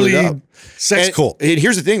gobbled it up. Sex cult. And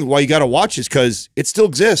here's the thing: why you got to watch this, because it still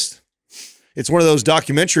exists. It's one of those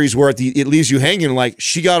documentaries where it leaves you hanging. Like,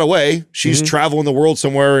 she got away. She's traveling the world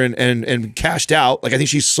somewhere and cashed out. Like, I think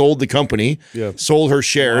she sold the company, sold her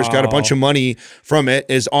shares, got a bunch of money from it,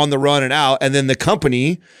 is on the run and out. And then the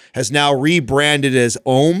company has now rebranded as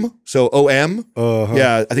OM. So OM.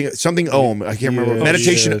 Yeah, I think it's something OM. I can't remember.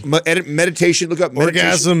 Meditation. Meditation. Look up meditation.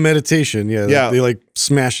 Orgasm meditation. Yeah. They like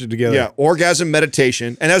smashed it together. Yeah. Orgasm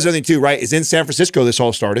meditation. And that's the other thing too, right? Is in San Francisco this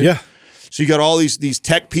all started. Yeah. So you got all these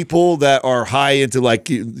tech people that are high into like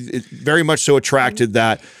very much so attracted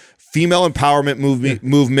that female empowerment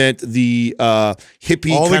movement, the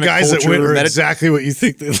hippie all the guys culture, that went are exactly what you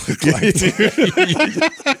think they look like.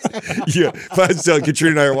 Yeah,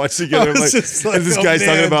 Katrina and I are watching together. Like, and this guy's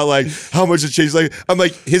talking about like how much it changed. Like, I'm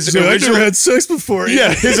like, his original, I've never had sex before.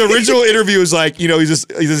 Yeah, his original interview was like, he's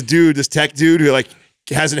this dude, this tech dude who like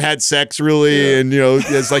hasn't had sex really, and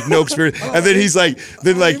has like no experience. And then he's like,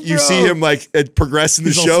 you see him like progress in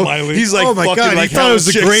the show. He's like, oh my god, he thought it was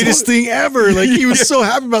the greatest thing ever. Like he was so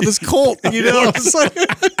happy about this cult. It's like,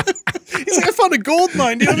 he's like, I found a gold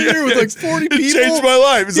mine down here with like 40 people. It changed my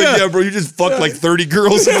life. It's like, yeah, bro, you just fucked like 30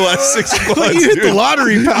 girls in the last 6 months. You hit the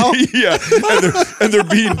lottery, pal. Yeah, and they're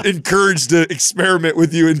being encouraged to experiment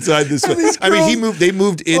with you inside this. I mean, they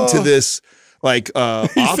moved into this. Like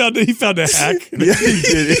he found a hack. Yeah,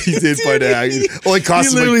 he did find a hack. Only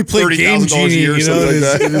cost him like $30,000 a year or something like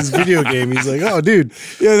that. In his video game. He's like, oh, dude.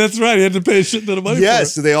 Yeah, that's right. He had to pay a shit ton of money.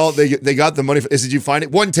 Yes, so they got the money. Did you find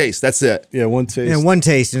it? One taste. That's it. Yeah, one taste. Yeah, one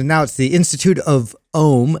taste. And now it's the Institute of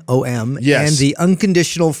OM, and the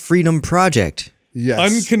Unconditional Freedom Project. Yes.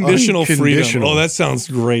 Unconditional freedom. Oh, that sounds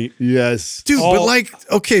great. Yes. Dude, but like,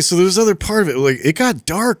 okay, so there's other part of it. Like, it got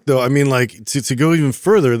dark though. I mean, like, to go even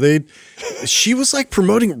further, she was like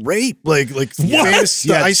promoting rape, like fantasy.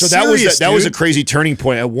 Yeah, so that was a crazy turning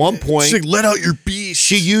point. At one point, she's like, let out your beast.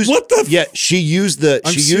 She used she used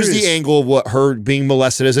the angle of what her being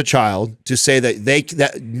molested as a child to say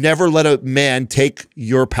that never let a man take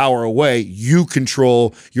your power away. You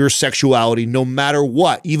control your sexuality no matter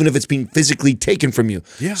what, even if it's being physically taken taken from you.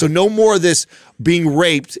 Yeah. So no more of this being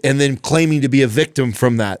raped and then claiming to be a victim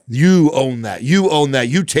from that. You own that. You own that.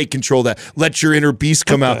 You take control of that. Let your inner beast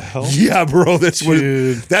come out. Yeah, bro. That's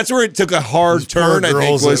where it took a hard turn. I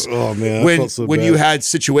think was when you had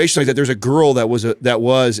situations like that. There's a girl that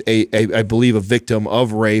was I believe a victim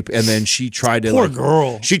of rape, and then she tried to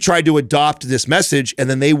girl. She tried to adopt this message, and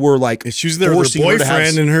then they were like, she was there with her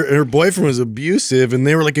boyfriend, and her boyfriend was abusive, and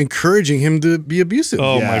they were like encouraging him to be abusive.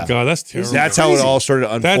 Oh my God, that's terrible. That's how it all started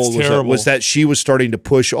to unfold. That's terrible. Was that she was starting to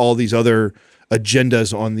push all these other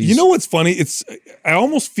agendas on these. You know what's funny? I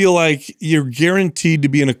almost feel like you're guaranteed to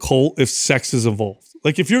be in a cult if sex is involved.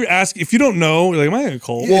 Like if you don't know, you're like, am I in a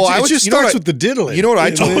cult? Well, it just starts with the diddling. You know what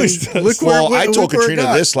I told? I told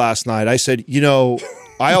Katrina this last night. I said,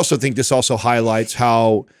 I also think this also highlights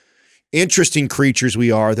how interesting creatures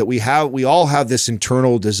we are, that we all have this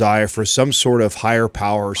internal desire for some sort of higher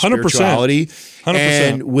power, spirituality.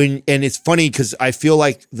 100%. And it's funny because I feel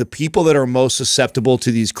like the people that are most susceptible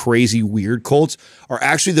to these crazy weird cults are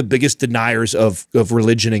actually the biggest deniers of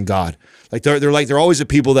religion and God. Like they're always the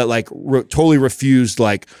people that totally refused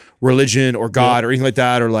like religion or God or anything like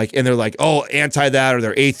that, and they're like, oh, anti that, or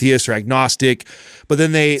they're atheists or agnostic. But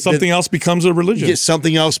then something else becomes a religion.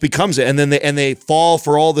 Something else becomes it, and then they fall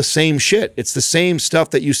for all the same shit. It's the same stuff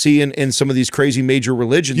that you see in some of these crazy major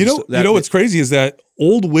religions. You know what's crazy is that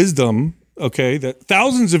old wisdom, that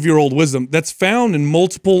thousands of year old wisdom that's found in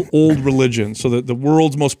multiple old religions. So that the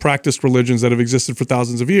world's most practiced religions that have existed for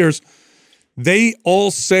thousands of years, they all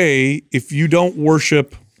say if you don't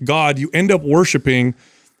worship God, you end up worshiping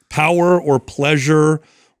power or pleasure,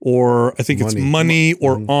 or I think it's money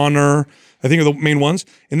or honor. I think are the main ones.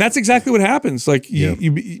 And that's exactly what happens. Like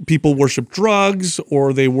people worship drugs,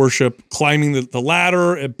 or they worship climbing the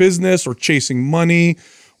ladder at business, or chasing money,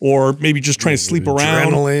 or maybe just trying to sleep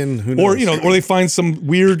around. Adrenaline, who knows? Or they find some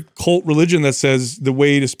weird cult religion that says the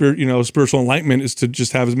way to spiritual enlightenment is to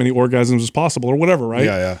just have as many orgasms as possible, or whatever, right?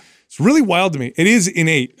 Yeah. It's really wild to me. It is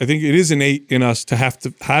innate. I think it is innate in us to have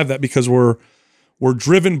that, because we're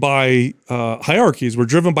driven by hierarchies. We're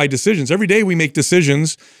driven by decisions. Every day we make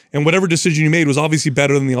decisions, and whatever decision you made was obviously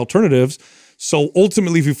better than the alternatives. So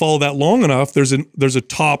ultimately, if you follow that long enough, there's a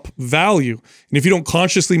top value. And if you don't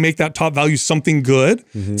consciously make that top value something good,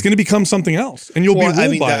 it's going to become something else, and you'll be ruled by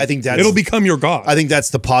it. I think it'll become your God. I think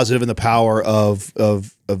that's the positive and the power of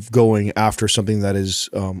going after something that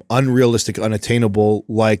is unrealistic, unattainable,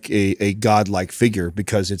 like a God-like figure,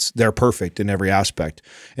 because they're perfect in every aspect.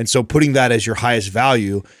 And so putting that as your highest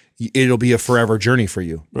value, it'll be a forever journey for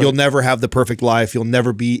you. Right. You'll never have the perfect life. You'll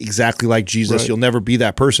never be exactly like Jesus. Right. You'll never be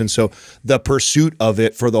that person. So the pursuit of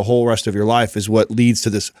it for the whole rest of your life is what leads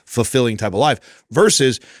to this fulfilling type of life,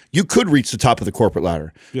 versus you could reach the top of the corporate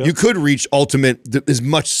ladder. Yep. You could reach as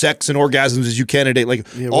much sex and orgasms as you can a day. Like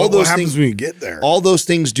all those things, when you get there, all those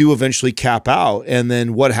things do eventually cap out. And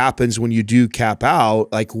then what happens when you do cap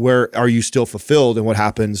out? Like, where are you still fulfilled, and what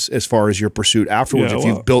happens as far as your pursuit afterwards? If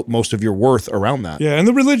you've built most of your worth around that. Yeah, and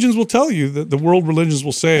the religions will tell you that the world religions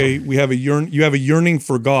will say you have a yearning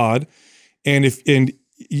for God, and if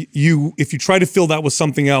you try to fill that with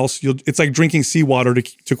something else, it's like drinking seawater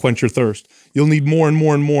to quench your thirst. You'll need more and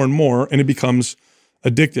more and more and more, and it becomes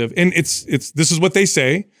addictive. And this is what they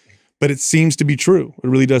say, but it seems to be true. It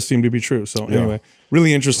really does seem to be true. So anyway,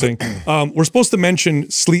 really interesting. We're supposed to mention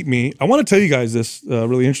SleepMe. I want to tell you guys this,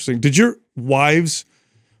 really interesting. Did your wives'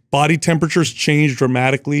 body temperatures change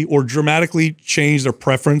dramatically, or dramatically change their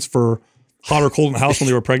preference for hot or cold in the house when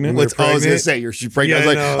they were pregnant? I was going to say, she's pregnant.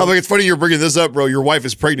 Yeah, I'm like, it's funny you're bringing this up, bro. Your wife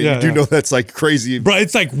is pregnant. Yeah, you do know that's like crazy. Bro,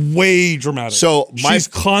 it's like way dramatic. So she's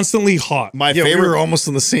constantly hot. My favorite, we were almost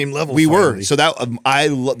on the same level. We were. So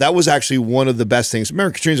that was actually one of the best things.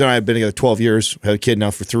 Remember, Katrina and I have been together 12 years, had a kid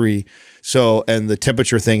now for 3. So, and the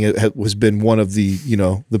temperature thing has been one of the,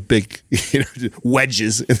 the big,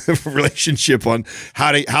 wedges in the relationship on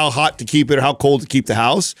how hot to keep it or how cold to keep the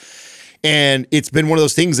house. And it's been one of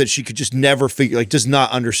those things that she could just never figure, like, does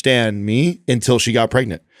not understand me until she got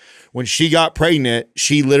pregnant. When she got pregnant,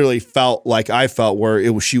 she literally felt like I felt,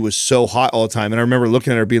 where she was so hot all the time. And I remember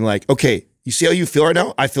looking at her being like, okay, you see how you feel right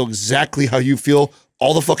now? I feel exactly how you feel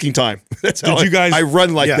all the fucking time. That's how I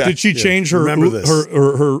run like that. Did she change her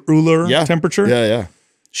Euler temperature? Yeah.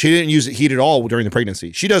 She didn't use heat at all during the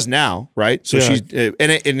pregnancy. She does now, right? So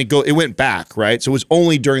it went back, right? So it was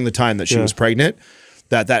only during the time that she was pregnant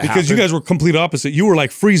that happened. Because you guys were complete opposite. You were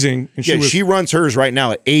like freezing, and she runs hers right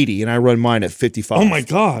now at 80, and I run mine at 55. Oh my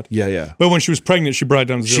God. Yeah. But when she was pregnant, she brought it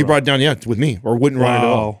down to 0. She brought it down, with me, or wouldn't run it at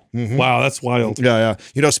all. Mm-hmm. Wow, that's wild. Yeah.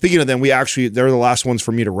 Speaking of them, they're the last ones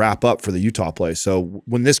for me to wrap up for the Utah place. So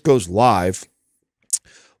when this goes live,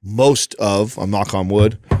 most of, I'm knock on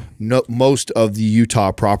wood, most of the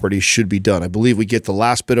Utah properties should be done. I believe we get the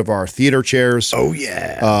last bit of our theater chairs. Oh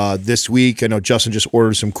yeah. This week. I know Justin just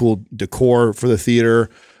ordered some cool decor for the theater.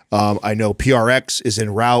 I know PRX is en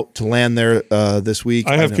route to land there this week.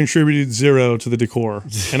 I have contributed 0 to the decor,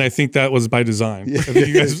 and I think that was by design. I think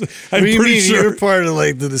you guys, I'm What do you pretty mean? sure. You're part of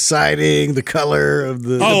like the deciding, the color of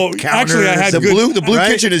the counters. Actually, I had the good, blue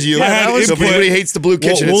right? kitchen is you. I had so input. everybody hates the blue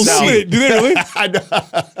kitchen. We'll itself. see. Do they really? I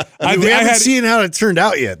know. We haven't had, seen how it turned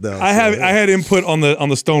out yet, though. I had input on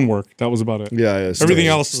the stonework. That was about it. Yeah, Everything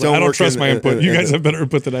else, I don't trust my input. You guys have better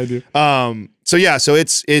input than I do. So yeah, so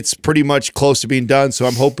it's pretty much close to being done. So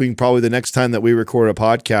I'm hoping probably the next time that we record a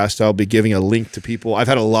podcast, I'll be giving a link to people. I've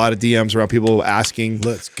had a lot of DMs around people asking,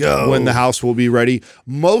 Let's go. when the house will be ready.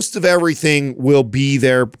 Most of everything will be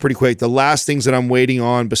there pretty quick. The last things that I'm waiting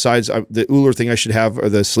on, besides the Uller thing I should have, are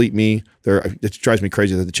the SleepMe. It drives me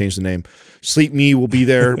crazy that they changed the name. SleepMe will be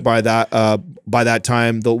there by that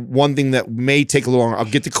time. The one thing that may take a little longer, I'll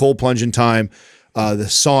get the cold plunge in time. The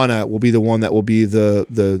sauna will be the one that will be the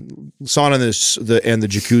sauna and the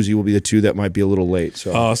jacuzzi will be the two that might be a little late.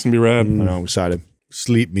 So It's gonna be rad. I know, I'm excited.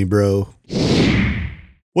 Sleep me, bro.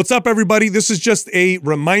 What's up, everybody? This is just a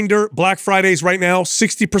reminder. Black Fridays right now,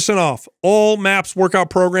 60% off. All MAPS workout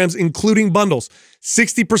programs, including bundles.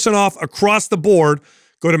 60% off across the board.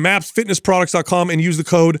 Go to mapsfitnessproducts.com and use the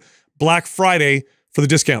code Black Friday for the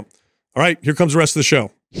discount. All right, here comes the rest of the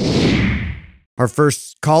show. Our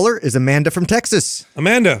first caller is Amanda from Texas.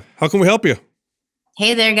 Amanda, how can we help you?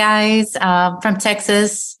 Hey there, guys. From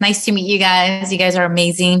Texas. Nice to meet you guys. You guys are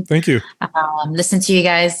amazing. Thank you. Listen to you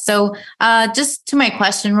guys. So just to my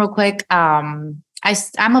question real quick. I'm a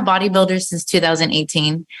bodybuilder since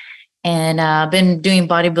 2018 and I've been doing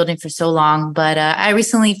bodybuilding for so long, but I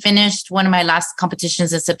recently finished one of my last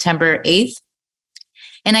competitions in September 8th.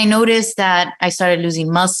 And I noticed that I started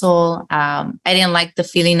losing muscle. I didn't like the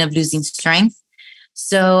feeling of losing strength.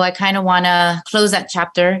 So I kind of want to close that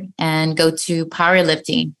chapter and go to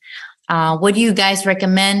powerlifting. What do you guys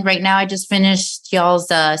recommend? Right now, I just finished y'all's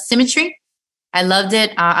symmetry. I loved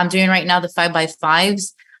it. I'm doing right now the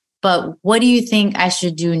 5x5s. But what do you think I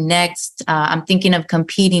should do next? I'm thinking of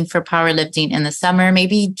competing for powerlifting in the summer,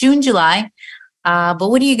 maybe June, July. But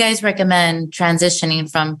what do you guys recommend transitioning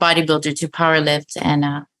from bodybuilder to powerlift,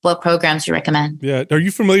 and what programs you recommend? Yeah. Are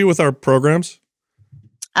you familiar with our programs?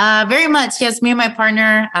 Very much. Yes. Me and my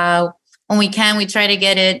partner, when we can, we try to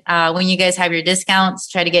get it. When you guys have your discounts,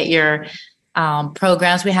 try to get your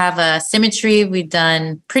programs. We have a symmetry. We've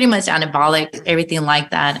done pretty much anabolic, everything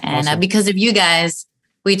like that. And Awesome. Because of you guys,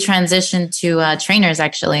 we transitioned to trainers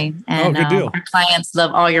actually. And good deal. Our clients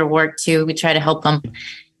love all your work too. We try to help them.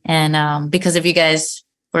 And because of you guys,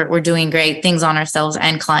 we're doing great things on ourselves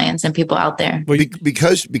and clients and people out there.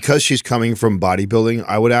 Because she's coming from bodybuilding,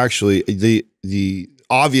 I would actually the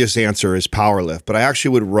obvious answer is powerlift, but I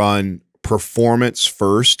actually would run performance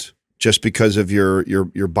first, just because of your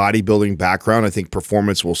bodybuilding background. I think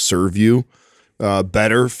performance will serve you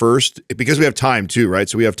better first, because we have time too, right?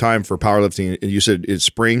 So we have time for powerlifting. And you said it's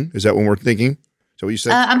spring. Is that when we're thinking? Is that what you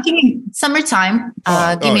said? I'm thinking summertime.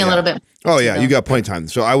 Give me a little bit. Oh yeah, you got plenty of time.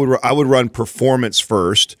 So I would run performance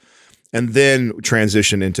first, and then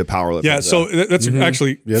transition into powerlifting. Yeah, so that's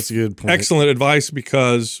actually That's a good point. excellent advice,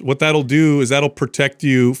 because what that'll do is that'll protect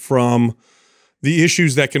you from the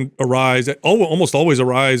issues that can arise, that almost always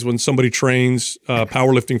arise when somebody trains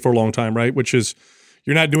powerlifting for a long time, right? Which is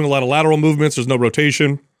you're not doing a lot of lateral movements, there's no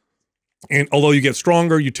rotation. And although you get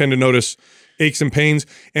stronger, you tend to notice aches and pains.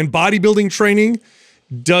 And bodybuilding training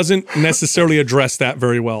doesn't necessarily address that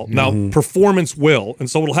very well. Now, performance will.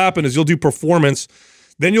 And so what'll happen is you'll do performance,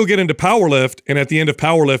 then you'll get into powerlift, and at the end of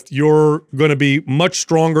powerlift, you're going to be much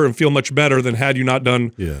stronger and feel much better than had you not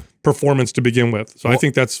done performance to begin with. So I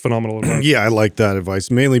think that's phenomenal advice. Yeah, I like that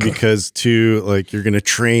advice, mainly because too, like, you're going to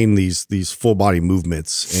train these full body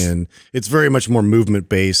movements, and it's very much more movement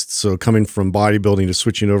based. So coming from bodybuilding to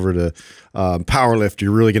switching over to powerlift,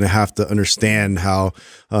 you're really going to have to understand how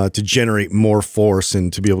to generate more force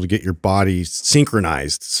and to be able to get your body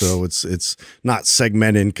synchronized. So it's not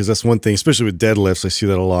segmented, because that's one thing, especially with deadlifts. I see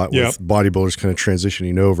that a lot with bodybuilders kind of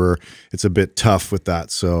transitioning over. It's a bit tough with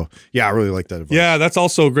that. So yeah, I really like that advice. Yeah, that's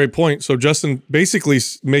also a great point. So Justin basically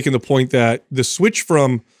making the point that the switch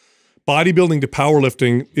from bodybuilding to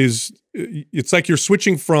powerlifting it's like you're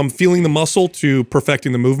switching from feeling the muscle to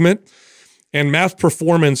perfecting the movement. And math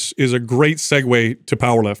performance is a great segue to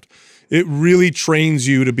powerlift. It really trains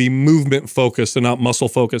you to be movement focused and not muscle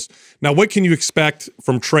focused. Now, what can you expect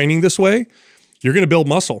from training this way? You're going to build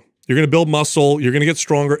muscle. You're going to build muscle. You're going to get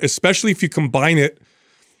stronger, especially if you combine it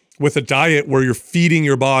with a diet where you're feeding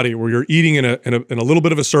your body, where you're eating in a little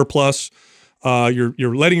bit of a surplus.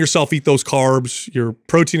 You're letting yourself eat those carbs. Your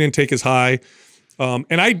protein intake is high.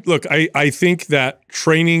 And I think that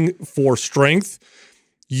training for strength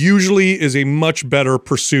usually is a much better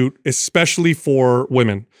pursuit, especially for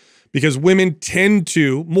women, because women tend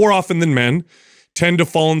to, more often than men, tend to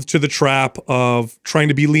fall into the trap of trying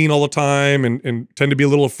to be lean all the time and tend to be a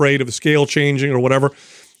little afraid of the scale changing or whatever.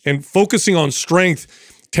 And focusing on strength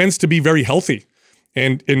tends to be very healthy.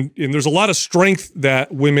 And there's a lot of strength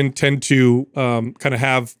that women tend to kind of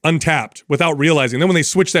have untapped without realizing. Then when they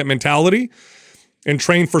switch that mentality and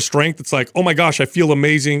train for strength, it's like, oh my gosh, I feel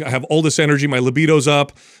amazing. I have all this energy. My libido's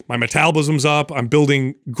up. My metabolism's up. I'm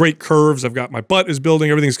building great curves. I've got my butt is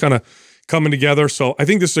building. Everything's kind of coming together. So I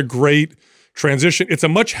think this is a great transition. It's a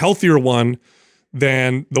much healthier one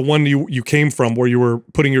than the one you came from, where you were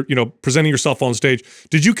putting your, presenting yourself on stage.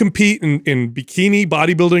 Did you compete in bikini,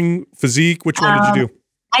 bodybuilding, physique? Which one did you do?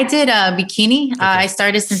 I did bikini. Okay. I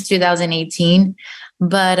started since 2018,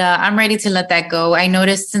 but I'm ready to let that go. I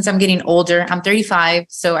noticed since I'm getting older, I'm 35,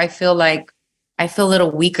 so I feel a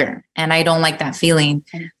little weaker, and I don't like that feeling.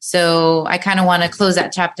 So I kind of want to close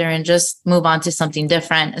that chapter and just move on to something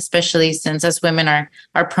different, especially since us women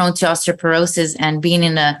are prone to osteoporosis, and being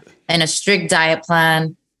in a strict diet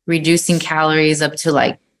plan, reducing calories up to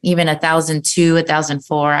like even 1,002,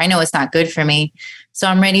 1,004. I know it's not good for me. So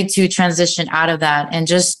I'm ready to transition out of that and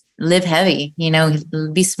just live heavy,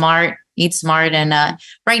 be smart, eat smart. And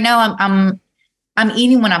right now I'm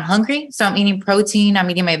eating when I'm hungry. So I'm eating protein, I'm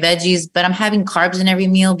eating my veggies, but I'm having carbs in every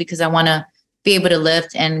meal because I want to be able to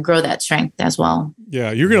lift and grow that strength as well.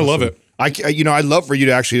 Yeah, you're going to love it. I'd love for you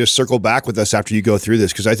to actually just circle back with us after you go through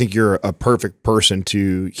this, because I think you're a perfect person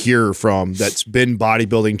to hear from that's been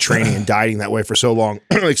bodybuilding, training, and dieting that way for so long,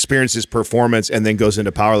 experiences performance, and then goes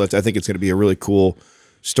into powerlift. I think it's going to be a really cool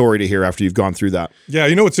story to hear after you've gone through that. Yeah,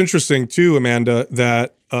 what's interesting too, Amanda,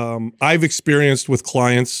 that I've experienced with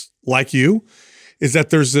clients like you is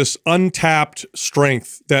that there's this untapped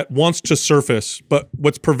strength that wants to surface, but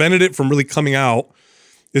what's prevented it from really coming out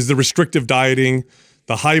is the restrictive dieting,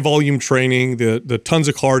 the high volume training, the tons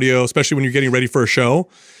of cardio, especially when you're getting ready for a show.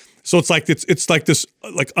 So it's like this,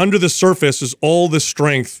 like under the surface is all this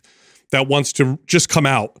strength that wants to just come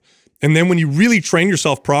out. And then when you really train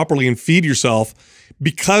yourself properly and feed yourself,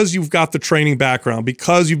 because you've got the training background,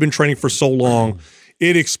 because you've been training for so long,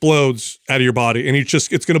 it explodes out of your body, and it's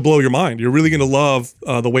going to blow your mind. You're really going to love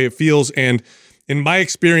the way it feels. And in my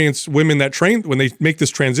experience, women that train, when they make this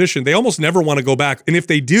transition, they almost never want to go back. And if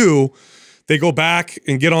they do, they go back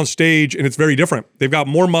and get on stage, and it's very different. They've got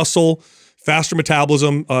more muscle, faster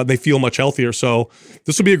metabolism. They feel much healthier. So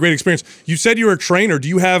this will be a great experience. You said you were a trainer. Do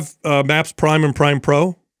you have MAPS Prime and Prime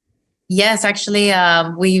Pro? Yes, actually,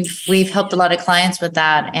 we've helped a lot of clients with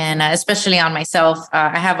that, and especially on myself.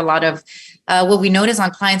 I have a lot of what we notice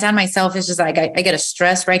on clients and myself is just like I get a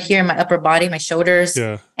stress right here in my upper body, my shoulders,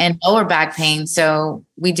 and lower back pain. So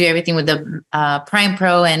we do everything with the Prime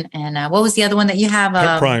Pro and what was the other one that you have?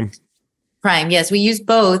 Prime. Prime. Yes, we use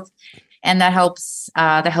both, and that helps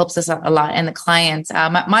us a lot. And the clients,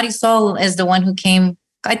 Marisol is the one who came,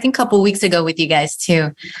 I think, a couple weeks ago with you guys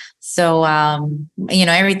too. So,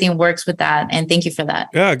 everything works with that. And thank you for that.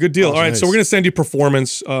 Yeah, good deal. All right. Nice. So we're going to send you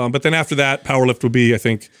performance. But then after that, powerlift would be, I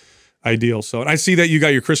think, ideal. So, and I see that you got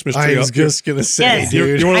your Christmas tree up. I was just going to say, yes,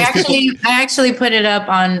 dude. I actually put it up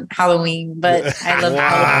on Halloween, but I love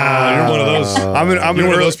Halloween. You're one of those. I'm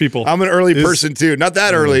one of those people. I'm an early person too. Not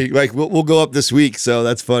that early. Like we'll go up this week. So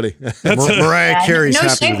that's funny. Mariah Carey's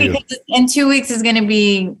happy with you. In 2 weeks is going to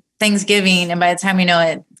be Thanksgiving. And by the time you know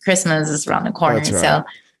it, Christmas is around the corner. Right. So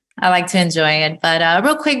I like to enjoy it. But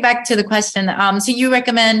real quick, back to the question. So you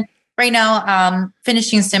recommend right now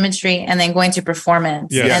finishing symmetry and then going to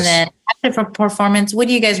performance. Yes. And then after performance, what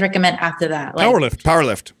do you guys recommend after that? Like,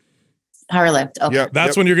 Powerlift. Okay. Yeah,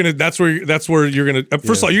 that's when you're gonna. That's where you're gonna.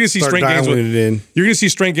 First of all, you're gonna see strength gains. You're gonna see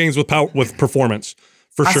strength gains with performance.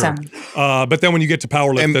 For sure. But then when you get to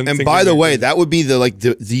powerlift, and by the way, that would be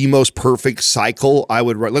the most perfect cycle I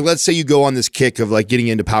would run. Like, let's say you go on this kick of like getting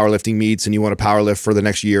into powerlifting meets and you want to powerlift for the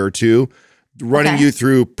next year or two, running you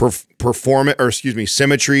through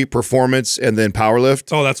symmetry, performance, and then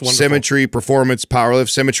powerlift. Oh, that's wonderful. Symmetry, performance, powerlift.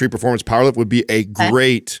 Symmetry, performance, powerlift would be a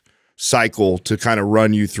great cycle to kind of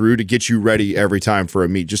run you through to get you ready every time for a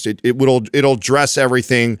meet. Just it'll address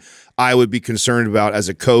everything I would be concerned about as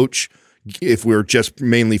a coach if we're just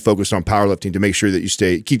mainly focused on powerlifting, to make sure that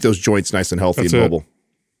you keep those joints nice and healthy and mobile.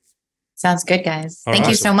 Sounds good, guys. Thank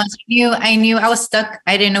you so much. I knew I was stuck.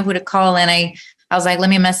 I didn't know who to call, and I was like,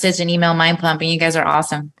 let me message and email Mind Pump, and you guys are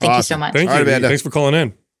awesome. Thank you so much. Thank you. Amanda. Thanks for calling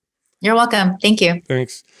in. You're welcome. Thank you.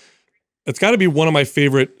 Thanks. It's got to be one of my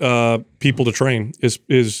favorite people to train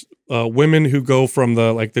is women who go from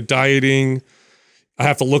the dieting, I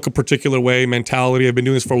have to look a particular way mentality. I've been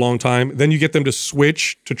doing this for a long time. Then you get them to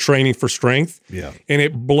switch to training for strength. Yeah. And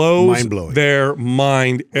it blows their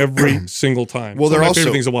mind every single time. Well, they're my also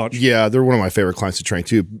favorite things to watch. Yeah, they're one of my favorite clients to train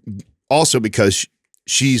too. Also because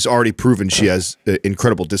she's already proven she has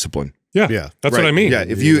incredible discipline. Yeah, yeah, that's what I mean. Yeah,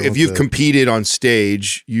 if you've competed on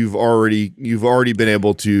stage, you've already been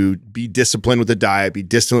able to be disciplined with the diet, be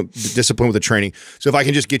disciplined with the training. So if I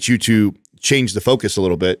can just get you to change the focus a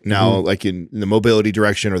little bit now, like in the mobility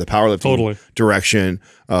direction or the powerlifting direction,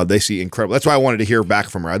 they see incredible. That's why I wanted to hear back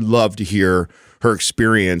from her. I'd love to hear her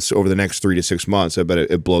experience over the next 3 to 6 months. I bet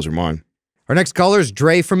it blows her mind. Our next caller is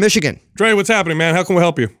Dre from Michigan. Dre, what's happening, man? How can we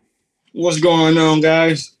help you? What's going on,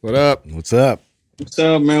 guys? What up? What's up? What's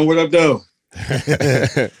up, man? What up, though?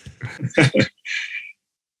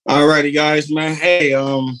 Alrighty, guys, man. Hey,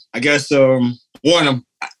 I guess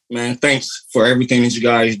man, thanks for everything that you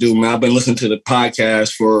guys do, man. I've been listening to the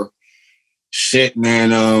podcast for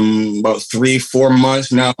man, about 3-4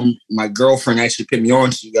 months now. My girlfriend actually put me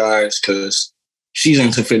on to you guys because she's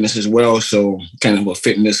into fitness as well, so kind of a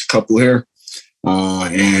fitness couple here.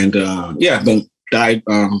 Yeah, I've been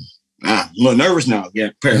I'm a little nervous now. Yeah,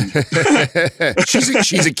 apparently.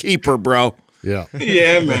 she's a keeper, bro. Yeah.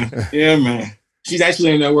 Yeah, man. Yeah, man. She's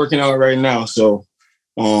actually in there working out right now. So,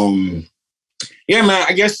 yeah, man.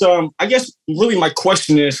 I guess really my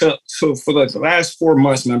question is, so for the last 4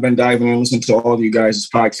 months, and I've been diving and listening to all of you guys'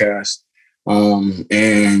 podcasts.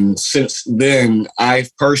 And since then, I've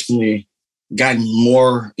personally gotten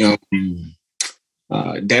more,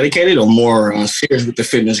 dedicated or more serious with the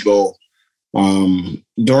fitness goal.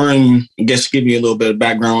 During, I guess, give you a little bit of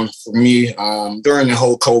background for me, during the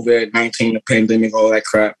whole COVID-19, the pandemic, all that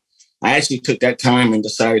crap, I actually took that time and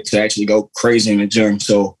decided to actually go crazy in the gym.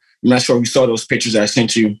 So I'm not sure if you saw those pictures I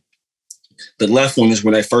sent you. The left one is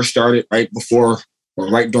when I first started, right before or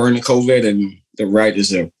right during the COVID, and the right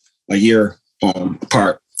is a year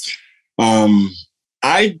apart.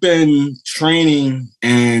 I've been training,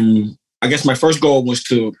 and I guess my first goal was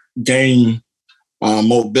to gain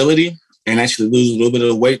mobility and actually lose a little bit of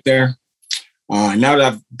the weight there. Now that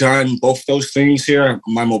I've done both those things here,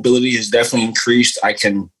 my mobility has definitely increased. I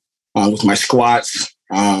can, with my squats,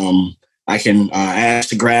 I can add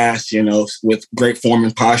to grass, with great form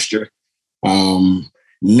and posture.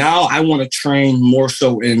 Now I want to train more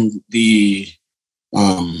so in the,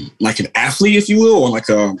 like an athlete, if you will, or like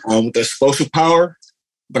with explosive power.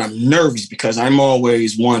 But I'm nervous because I'm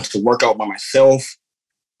always want to work out by myself.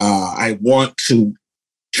 I want to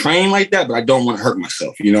train like that, but I don't want to hurt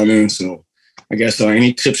myself. You know what I mean? So I guess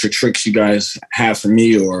any tips or tricks you guys have for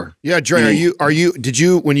me, or Dre, did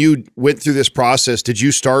you when you went through this process, did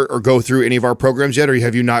you start or go through any of our programs yet, or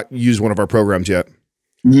have you not used one of our programs yet?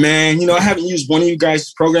 Man, I haven't used one of you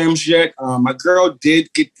guys' programs yet. My girl did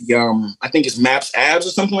get the I think it's MAPS abs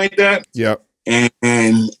or something like that. Yeah. And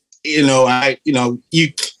I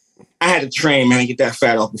had to train, man, and get that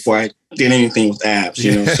fat off before I did anything with abs,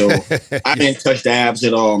 so I didn't touch the abs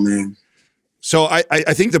at all, man. So I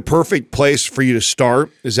think the perfect place for you to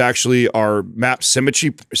start is actually our MAP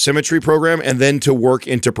symmetry program, and then to work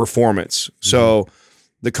into performance. So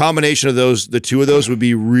the combination of those, the two of those would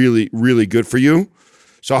be really, really good for you.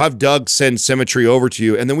 So I'll have Doug send symmetry over to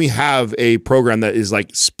you, and then we have a program that is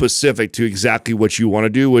like specific to exactly what you want to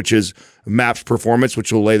do, which is MAPS performance,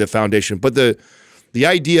 which will lay the foundation. But the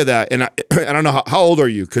idea that, and I don't know how old are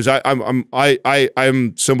you? Because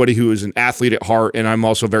I'm somebody who is an athlete at heart, and I'm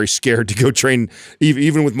also very scared to go train,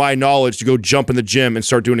 even with my knowledge, to go jump in the gym and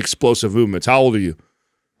start doing explosive movements. How old are you?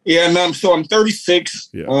 Yeah, man. So I'm 36.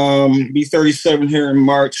 Yeah. Be 37 here in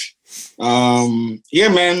March. Yeah,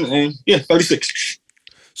 man. And 36.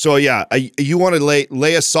 So yeah, you want to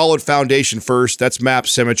lay a solid foundation first. That's MAP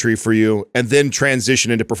symmetry for you, and then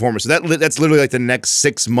transition into performance. So that's literally like the next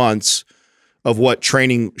 6 months of what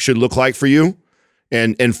training should look like for you,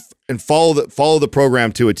 and follow the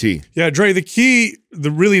program to a T. Yeah, Dre, the key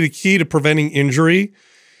to preventing injury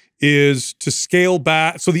is to scale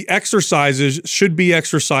back. So the exercises should be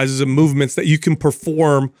exercises and movements that you can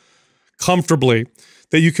perform comfortably,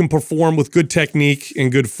 that you can perform with good technique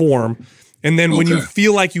and good form. And then when you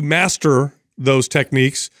feel like you master those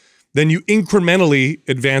techniques, then you incrementally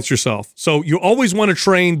advance yourself. So you always want to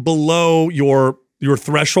train below your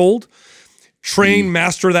threshold. Train,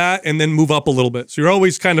 master that, and then move up a little bit. So you're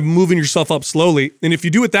always kind of moving yourself up slowly. And if you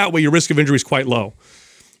do it that way, your risk of injury is quite low.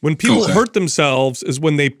 When people hurt themselves is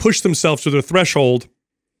when they push themselves to their threshold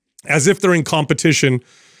as if they're in competition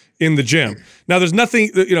in the gym. Now, there's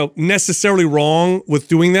nothing, necessarily wrong with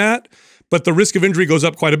doing that, but the risk of injury goes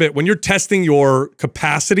up quite a bit. When you're testing your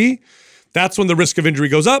capacity, that's when the risk of injury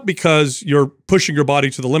goes up because you're pushing your body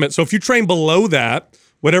to the limit. So if you train below that,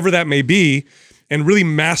 whatever that may be, and really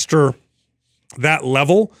master that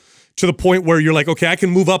level to the point where you're like, okay, I can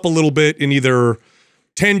move up a little bit in either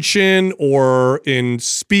tension or in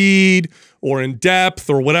speed or in depth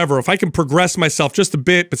or whatever. If I can progress myself just a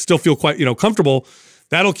bit but still feel quite, comfortable,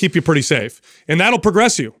 that'll keep you pretty safe. And that'll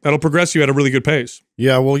progress you. That'll progress you at a really good pace.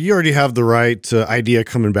 Yeah, well, you already have the right idea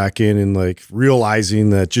coming back in and like realizing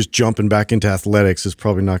that just jumping back into athletics is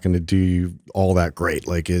probably not going to do you all that great.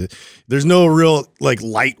 Like there's no real like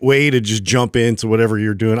light way to just jump into whatever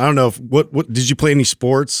you're doing. I don't know what did you play any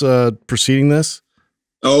sports preceding this?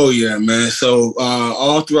 Oh yeah, man. So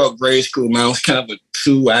all throughout grade school, man, I was kind of a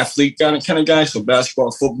two athlete kind of guy. So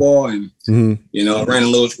basketball, football, and I ran a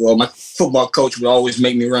little. Well, my football coach would always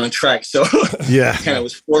make me run a track, so yeah, kind of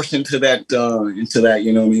was forced into that.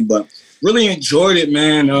 You know what I mean? But really enjoyed it,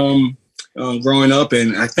 man. Growing up,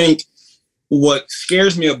 and I think what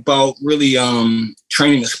scares me about really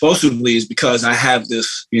training explosively is because I have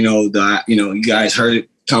this. You guys heard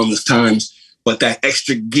it countless times. But that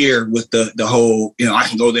extra gear with the whole, I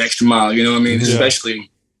can go the extra mile, you know what I mean? Yeah.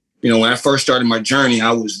 Especially, when I first started my journey,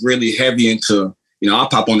 I was really heavy into, I'll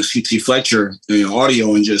pop on the CT Fletcher,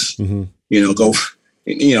 audio and just, go,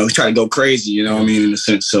 try to go crazy, you know what I mean, in a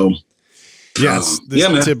sense. So, yes,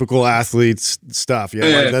 typical athletes stuff.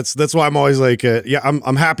 Yeah, like that's why I'm always like,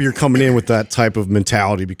 I'm happy you're coming in with that type of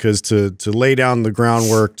mentality because to lay down the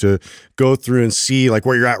groundwork, to go through and see like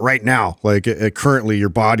where you're at right now, like currently your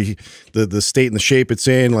body, the state and the shape it's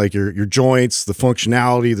in, like your joints, the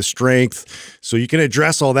functionality, the strength. So you can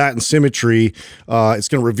address all that in symmetry. It's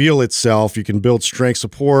going to reveal itself. You can build strength,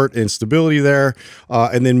 support, and stability there,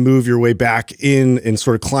 and then move your way back in and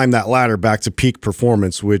sort of climb that ladder back to peak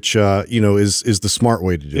performance, which is the smart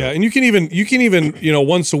way to do it. Yeah, and you can even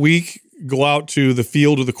once a week go out to the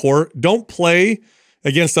field or the court. Don't play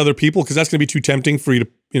against other people because that's going to be too tempting for you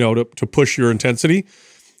to push your intensity.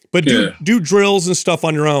 But do drills and stuff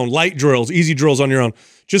on your own, light drills, easy drills on your own,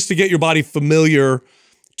 just to get your body familiar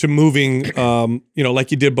to moving, like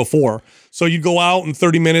you did before. So you go out in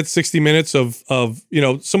 30 minutes, 60 minutes of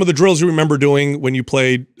some of the drills you remember doing when you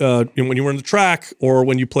played, when you were in the track or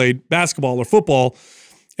when you played basketball or football,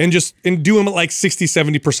 and do them at like 60,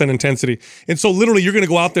 70% intensity. And so literally you're going to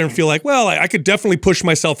go out there and feel like, well, I could definitely push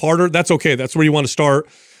myself harder. That's okay. That's where you want to start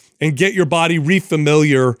and get your body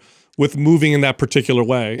re-familiar with moving in that particular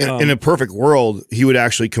way. In a perfect world, he would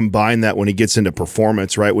actually combine that when he gets into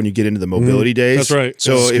performance, right? When you get into the mobility days. That's right.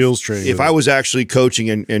 So skills training. If I was actually coaching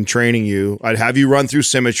and training you, I'd have you run through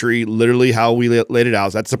symmetry, literally how we laid it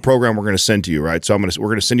out. That's the program we're going to send to you, right? So we're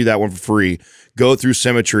going to send you that one for free. Go through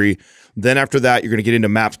symmetry. Then after that, you're going to get into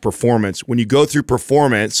MAPS performance. When you go through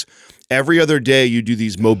performance, every other day you do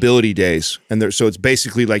these mobility days. And so it's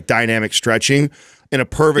basically like dynamic stretching. In a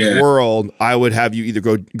perfect world, I would have you either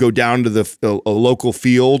go down to a local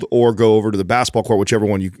field or go over to the basketball court, whichever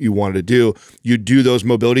one you wanted to do. You do those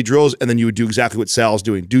mobility drills, and then you would do exactly what Sal's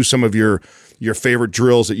doing. Do some of your favorite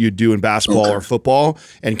drills that you do in basketball or football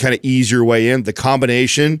and kind of ease your way in. The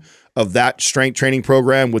combination of that strength training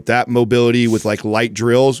program with that mobility with like light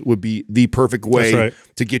drills would be the perfect way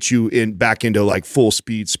to get you back into like full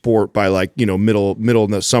speed sport by like, middle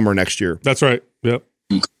in the summer next year. That's right. Yep.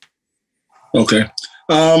 Okay.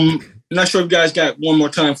 Not sure if you guys got one more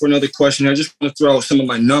time for another question. I just want to throw out some of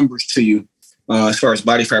my numbers to you as far as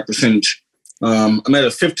body fat percentage. I'm at a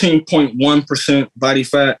 15.1% body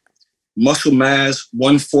fat, muscle mass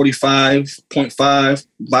 145.5,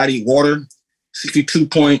 body water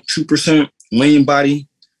 62.2%, lean body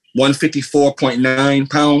 154.9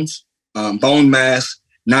 pounds, bone mass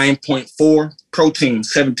 9.4, protein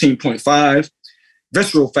 17.5,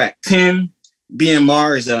 visceral fat 10,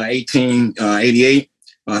 BMR is 1888,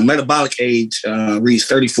 metabolic age reads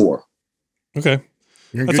 34. Okay.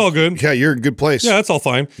 That's all good. Yeah, you're in a good place. Yeah, that's all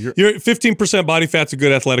fine. You're 15% body fat's a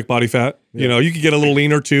good athletic body fat. Yeah. You can get a little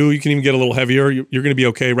leaner too. You can even get a little heavier. You're going to be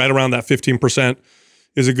okay. Right around that 15%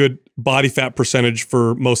 is a good body fat percentage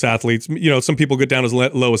for most athletes. Some people get down as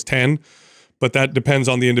low as 10, but that depends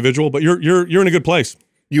on the individual. But you're in a good place.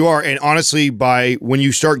 You are, and honestly, when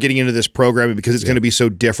you start getting into this program, because it's going to be so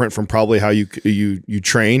different from probably how you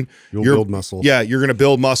train, you'll build muscle. Yeah, you're going to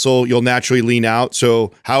build muscle. You'll naturally lean out.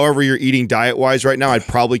 So, however you're eating diet wise right now, I'd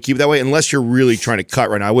probably keep it that way, unless you're really trying to cut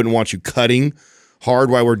right now. I wouldn't want you cutting hard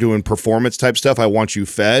while we're doing performance type stuff. I want you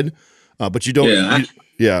fed, but you don't. Yeah,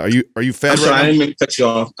 Yeah. Are you fed I'm sorry, right I now? didn't mean to cut you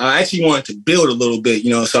off. I actually wanted to build a little bit,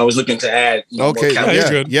 so I was looking to add. Okay. More calories. you're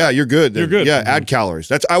good. Yeah, you're good. You're good. Yeah, add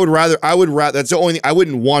calories. I would rather, that's the only thing. I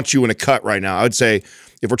wouldn't want you in a cut right now. I would say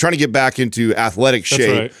if we're trying to get back into athletic That's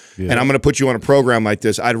shape right. and I'm going to put you on a program like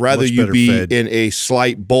this, I'd rather Much you better be fed. in a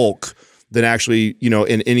slight bulk than actually,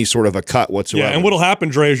 in any sort of a cut whatsoever. Yeah, and what'll happen,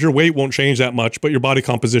 Dre, is your weight won't change that much, but your body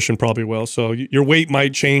composition probably will. So your weight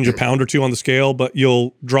might change a pound or two on the scale, but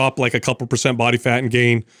you'll drop like a couple % body fat and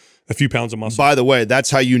gain a few pounds of muscle. By the way, that's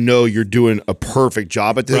how you know you're doing a perfect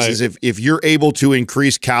job at this, Right. is if you're able to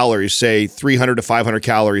increase calories, say 300 to 500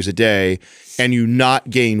 calories a day, and you not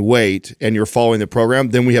gain weight and you're following the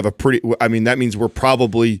program, then we have that means we're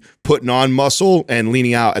probably putting on muscle and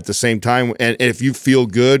leaning out at the same time. And if you feel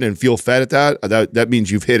good and feel fed at that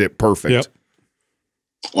means you've hit it perfect. Yep.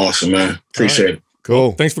 Awesome, man. Appreciate it.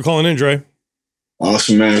 Cool. Thanks for calling in, Dre.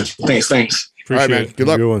 Awesome, man. Thanks. All Appreciate right, man. it. Good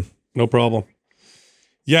luck. Good one. No problem.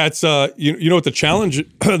 Yeah, it's you know what the challenge,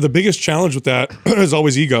 the biggest challenge with that is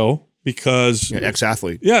always ego, because Yeah,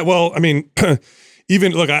 ex-athlete. yeah, well, I mean,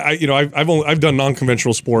 even look, I've done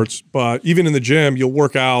non-conventional sports, but even in the gym, you'll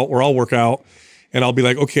work out or I'll work out and I'll be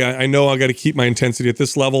like, okay, I know I got to keep my intensity at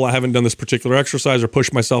this level. I haven't done this particular exercise or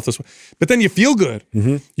pushed myself this way, but then you feel good.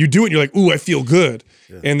 You do it, and you're like, ooh, I feel good.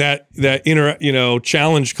 And that inner,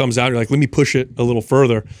 challenge comes out. You're like, let me push it a little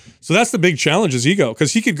further. So that's the big challenge, is ego.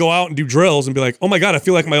 Because he could go out and do drills and be like, oh my God, I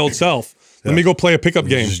feel like my old self. Let me go play a pickup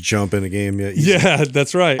game. Just jump in a game. Yeah. Yeah,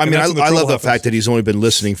 that's right. I mean, I love the happens. fact that he's only been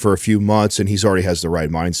listening for a few months and he's already has the right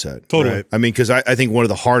mindset. Totally. Right. I mean, because I think one of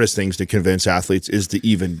the hardest things to convince athletes is to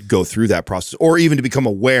even go through that process, or even to become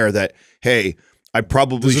aware that, hey, I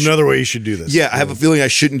probably There's another way you should do this. Yeah, I have a feeling I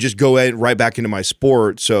shouldn't just go right back into my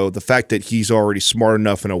sport. So the fact that he's already smart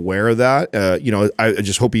enough and aware of that, I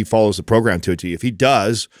just hope he follows the program to a T. If he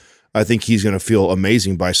does, I think he's going to feel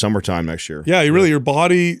amazing by summertime next year. Yeah, your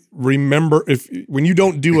body, when you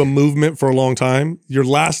don't do a movement for a long time, your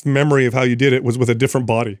last memory of how you did it was with a different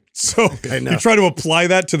body. So you try to apply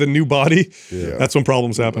that to the new body, that's when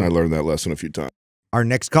problems happen. I learned that lesson a few times. Our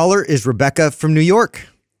next caller is Rebecca from New York.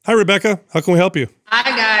 Hi, Rebecca. How can we help you? Hi,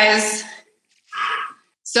 guys.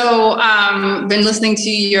 So, been listening to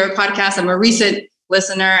your podcast. I'm a recent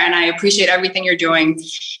listener, and I appreciate everything you're doing.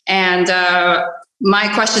 And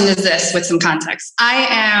my question is this, with some context. I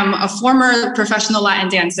am a former professional Latin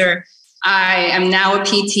dancer. I am now a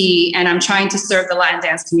PT, and I'm trying to serve the Latin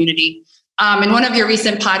dance community. In one of your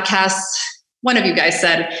recent podcasts, one of you guys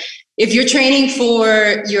said, if you're training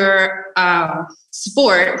for your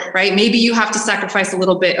sport, right, maybe you have to sacrifice a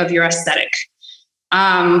little bit of your aesthetic.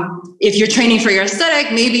 If you're training for your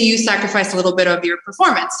aesthetic, maybe you sacrifice a little bit of your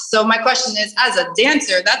performance. So my question is, as a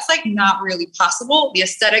dancer, that's like not really possible. The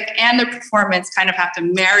aesthetic and the performance kind of have to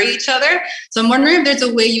marry each other. So I'm wondering if there's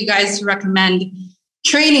a way you guys recommend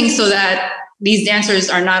training so that these dancers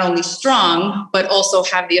are not only strong, but also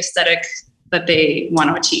have the aesthetic that they want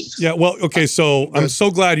to achieve. Yeah, well, okay, so I'm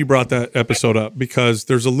so glad you brought that episode up, because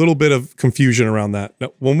there's a little bit of confusion around that.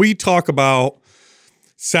 Now, when we talk about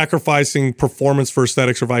sacrificing performance for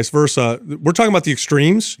aesthetics or vice versa, we're talking about the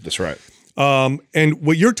extremes. That's right. And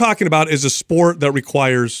what you're talking about is a sport that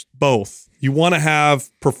requires both. You want to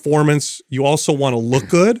have performance. You also want to look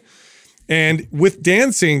good. And with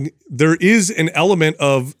dancing, there is an element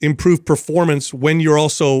of improved performance when you're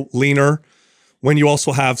also leaner, when you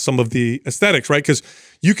also have some of the aesthetics, right? Because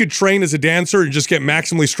you could train as a dancer and just get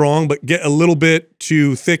maximally strong, but get a little bit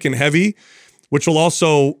too thick and heavy, which will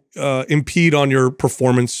also impede on your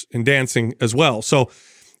performance in dancing as well. So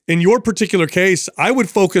in your particular case, I would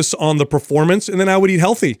focus on the performance, and then I would eat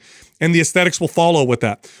healthy, and the aesthetics will follow with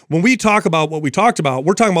that. When we talk about what we talked about,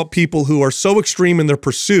 we're talking about people who are so extreme in their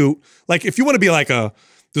pursuit. Like if you want to be like the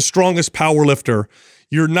strongest power lifter,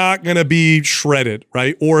 you're not going to be shredded,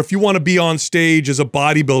 right? Or if you want to be on stage as a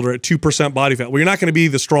bodybuilder at 2% body fat, well, you're not going to be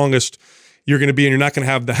the strongest you're going to be, and you're not going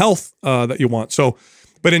to have the health that you want. So,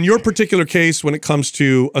 but in your particular case, when it comes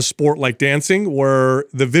to a sport like dancing, where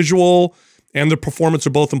the visual and the performance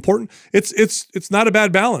are both important, it's not a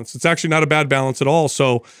bad balance. It's actually not a bad balance at all.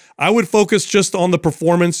 So I would focus just on the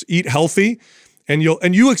performance, eat healthy, and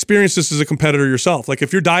you experience this as a competitor yourself. Like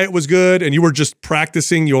if your diet was good and you were just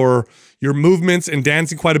practicing your movements and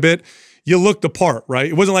dancing quite a bit, you looked the part, right?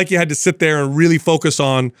 It wasn't like you had to sit there and really focus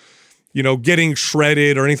on, getting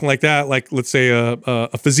shredded or anything like that. Like let's say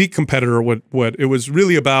a physique competitor would. It was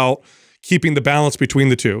really about keeping the balance between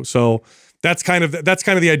the two. So that's kind of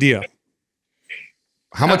the idea.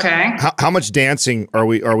 How much? Okay. How much dancing are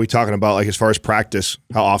we talking about? Like as far as practice,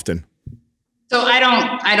 how often? So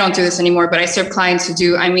I don't do this anymore, but I serve clients who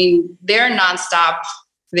do. I mean, they're nonstop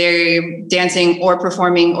they're dancing or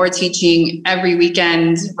performing or teaching every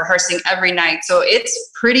weekend, rehearsing every night. So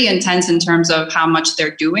it's pretty intense in terms of how much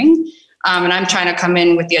they're doing. And I'm trying to come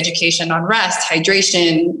in with the education on rest,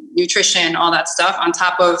 hydration, nutrition, all that stuff, on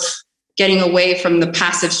top of getting away from the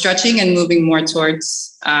passive stretching and moving more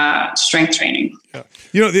towards strength training. Yeah.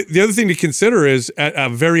 You know, the other thing to consider is at a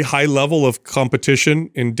very high level of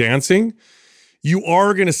competition in dancing, you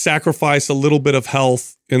are going to sacrifice a little bit of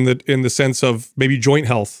health in the sense of maybe joint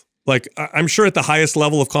health. Like, I'm sure at the highest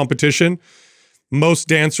level of competition, most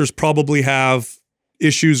dancers probably have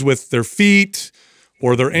issues with their feet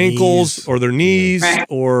or their ankles or their knees,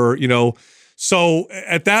 or, you know, so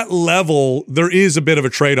at that level, there is a bit of a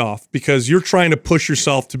trade-off because you're trying to push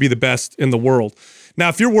yourself to be the best in the world. Now,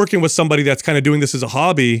 if you're working with somebody that's kind of doing this as a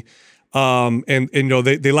hobby, and you know,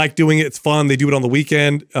 they like doing it, it's fun, they do it on the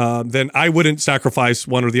weekend, then I wouldn't sacrifice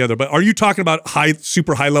one or the other. But are you talking about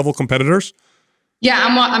super high level competitors? Yeah,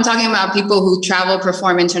 I'm talking about people who travel,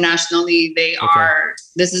 perform internationally. They are,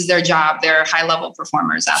 this is their job. They're high level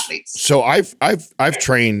performers, athletes. So I've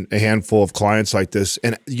trained a handful of clients like this,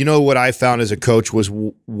 and you know what I found as a coach was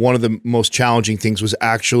one of the most challenging things was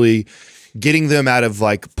actually getting them out of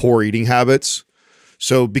like poor eating habits.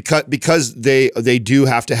 So because they do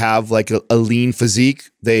have to have like a lean physique,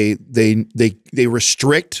 they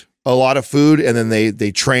restrict a lot of food, and then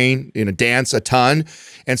they train, you know, dance a ton.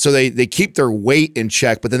 And so they keep their weight in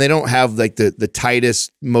check, but then they don't have like the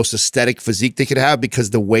tightest, most aesthetic physique they could have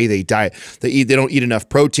because the way they diet. They don't eat enough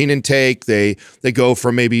protein intake. They go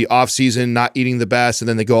from maybe off season not eating the best, and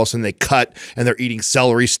then they go all of a sudden they cut and they're eating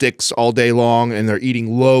celery sticks all day long, and they're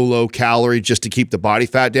eating low calorie just to keep the body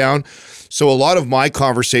fat down. So a lot of my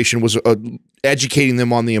conversation was educating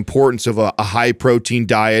them on the importance of a high protein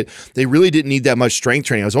diet. They really didn't need that much strength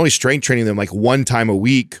training. I was only strength training them like one time a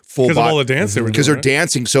week, full body. Because of all the dance they were doing, because they're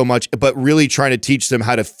dancing so much, but really trying to teach them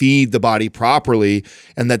how to feed the body properly,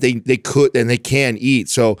 and that they could and they can eat.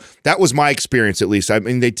 So that was my experience, at least. I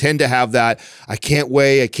mean, they tend to have that, I can't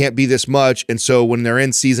weigh, I can't be this much. And so when they're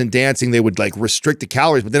in season dancing, they would like restrict the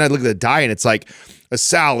calories. But then I look at the diet and it's like a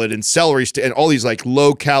salad and celery and all these like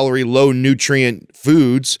low calorie, low nutrient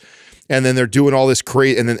foods. And then they're doing all this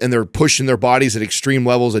crazy, and they're pushing their bodies at extreme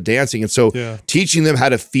levels of dancing. And so teaching them how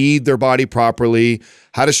to feed their body properly,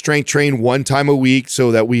 how to strength train one time a week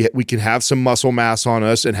so that we can have some muscle mass on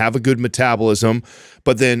us and have a good metabolism.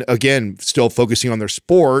 But then again, still focusing on their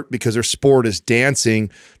sport because their sport is dancing.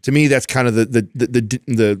 To me, that's kind of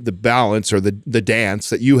the balance or the dance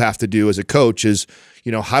that you have to do as a coach is,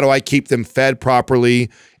 you know, how do I keep them fed properly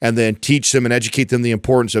and then teach them and educate them the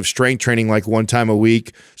importance of strength training like one time a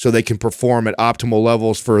week so they can perform at optimal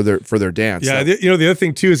levels for their dance. Yeah, you know, the other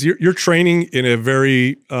thing too is you're training in a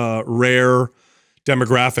very rare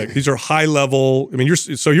demographic. These are high level. I mean,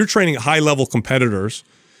 you're training high level competitors.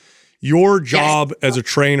 Your job as a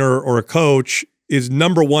trainer or a coach is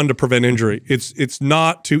number one to prevent injury. It's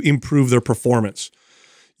not to improve their performance.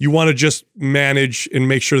 You want to just manage and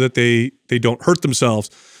make sure that they don't hurt themselves.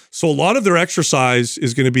 So a lot of their exercise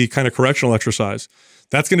is going to be kind of correctional exercise.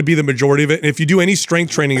 That's going to be the majority of it. And if you do any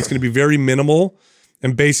strength training, it's going to be very minimal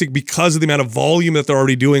and basic because of the amount of volume that they're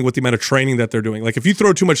already doing with the amount of training that they're doing. Like if you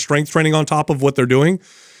throw too much strength training on top of what they're doing,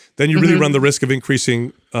 then you really run the risk of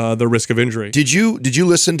increasing the risk of injury. Did you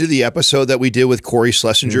listen to the episode that we did with Corey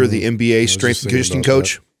Schlesinger, the NBA strength and conditioning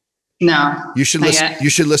coach? No, you should listen. You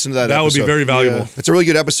should listen to that. That episode. Would be very valuable. Yeah. It's a really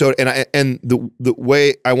good episode, and the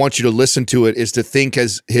way I want you to listen to it is to think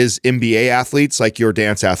as his NBA athletes like your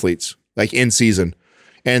dance athletes, like in season,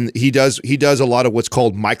 and he does a lot of what's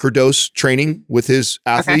called microdose training with his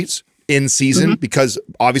athletes. In season, because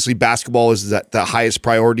obviously basketball is the highest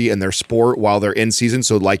priority in their sport while they're in season.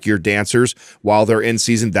 So like your dancers, while they're in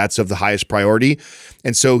season, that's of the highest priority.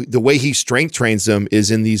 And so the way he strength trains them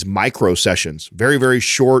is in these micro sessions, very, very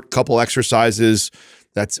short couple exercises.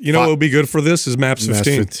 That's what would be good for this is MAPS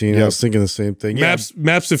 15. MAPS 15. I was thinking the same thing.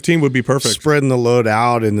 MAPS 15 would be perfect. Spreading the load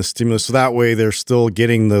out and the stimulus. So that way they're still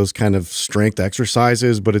getting those kind of strength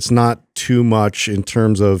exercises, but it's not too much in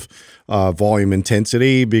terms of volume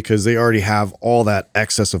intensity because they already have all that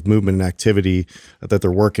excess of movement and activity that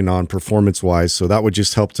they're working on performance-wise. So that would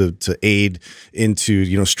just help to aid into,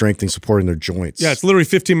 you know, strengthening, supporting their joints. Yeah, it's literally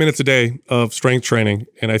 15 minutes a day of strength training.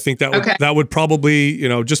 And I think that would probably, you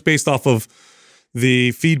know, just based off of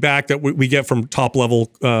the feedback that we get from top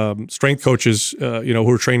level strength coaches, you know,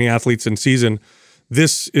 who are training athletes in season,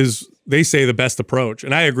 this is, they say, the best approach.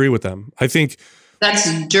 And I agree with them. I think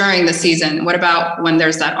That's during the season. What about when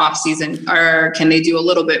there's that off season? Or can they do a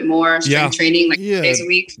little bit more strength training, like 2 days a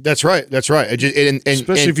week? That's right. That's right.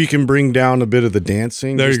 Especially if you can bring down a bit of the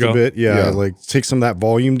dancing, there just you go. a bit. Yeah, like take some of that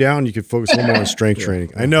volume down. You could focus a little more on strength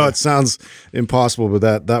training. I know it sounds impossible,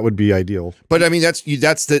 but that would be ideal. But I mean, that's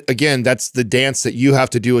the dance that you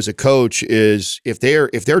have to do as a coach. Is if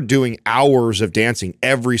they're doing hours of dancing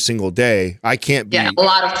every single day, I can't be. Yeah, a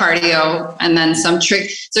lot of cardio and then some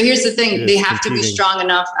trick. So here's the thing: they have to be strong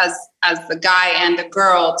enough as the guy and the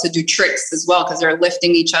girl to do tricks as well, because they're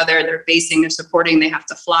lifting each other, they're basing, they're supporting, they have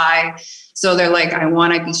to fly. So they're like, I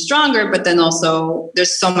want to be stronger, but then also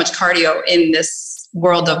there's so much cardio in this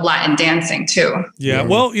world of Latin dancing too. Yeah.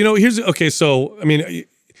 Well, so I mean,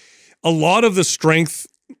 a lot of the strength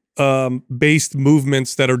based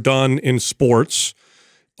movements that are done in sports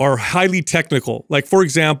are highly technical. Like, for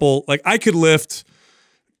example, like I could lift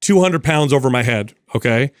 200 pounds over my head.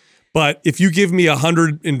 Okay. But if you give me a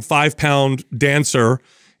 105-pound dancer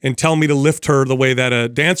and tell me to lift her the way that a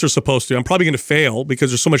dancer's supposed to, I'm probably going to fail because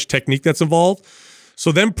there's so much technique that's involved.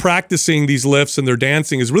 So them practicing these lifts and their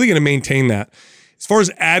dancing is really going to maintain that. As far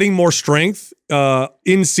as adding more strength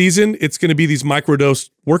in season, it's going to be these microdose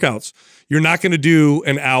workouts. You're not going to do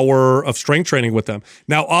an hour of strength training with them.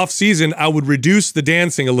 Now, off season, I would reduce the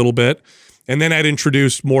dancing a little bit, and then I'd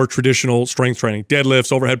introduce more traditional strength training: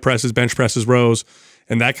 deadlifts, overhead presses, bench presses, rows,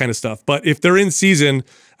 and that kind of stuff. But if they're in season,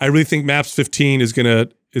 I really think MAPS 15 is gonna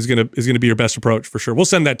be your best approach for sure. We'll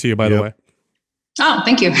send that to you, by the way. Oh,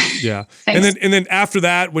 thank you. Yeah. Thanks. And then after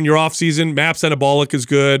that, when you're off season, MAPS Anabolic is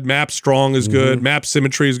good, MAPS Strong is good, MAPS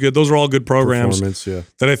Symmetry is good. Those are all good programs that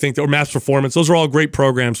I think, or MAPS Performance. Those are all great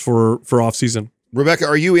programs for off season. Rebecca,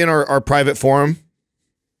 are you in our private forum?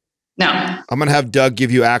 No. I'm going to have Doug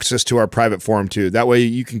give you access to our private forum too. That way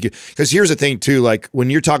you can get, because here's the thing too, like when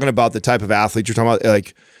you're talking about the type of athlete you're talking about,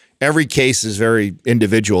 like every case is very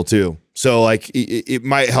individual too. So like it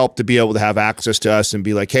might help to be able to have access to us and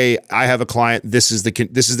be like, hey, I have a client. This is the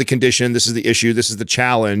condition. This is the issue. This is the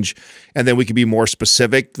challenge. And then we can be more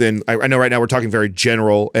specific than I know right now we're talking very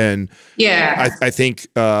general. And I think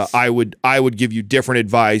I would give you different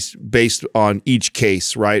advice based on each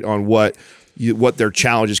case, right? On what their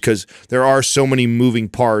challenge is, because there are so many moving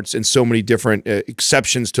parts and so many different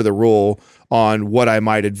exceptions to the rule on what I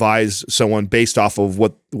might advise someone based off of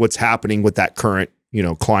what's happening with that current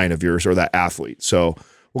client of yours or that athlete. So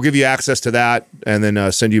we'll give you access to that and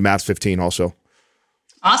then send you MAPS 15 also.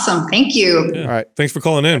 Awesome. Thank you. Yeah. All right. Thanks for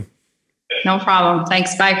calling in. No problem.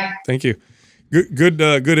 Thanks. Bye. Thank you. Good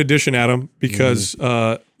addition, Adam, because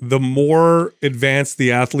the more advanced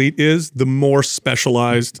the athlete is, the more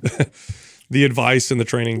specialized the advice and the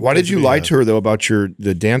training. Why did you lie to her though about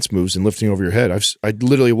the dance moves and lifting over your head? I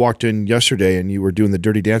literally walked in yesterday and you were doing the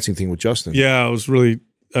dirty dancing thing with Justin. Yeah, it was really.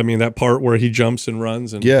 I mean, that part where he jumps and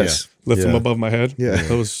runs and lift him above my head. Yeah,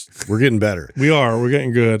 we're getting better. We're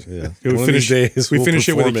getting good. Yeah, we finish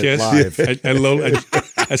it with a kiss.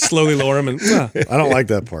 I slowly lower him and I don't like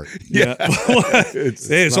that part. Yeah, it's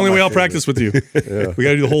the only way I'll practice with you. Yeah. We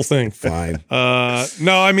got to do the whole thing. Fine.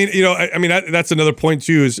 No, I mean, that's another point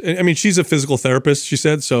too. She's a physical therapist. She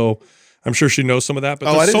said so. I'm sure she knows some of that,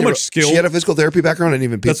 but there's so much skill. She had a physical therapy background. I didn't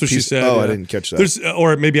even. That's what she said. I didn't catch that.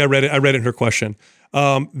 Or maybe I read it in her question.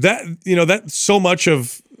 That so much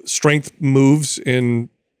of strength moves in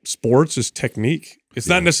sports is technique. It's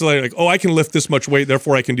not necessarily like, oh, I can lift this much weight,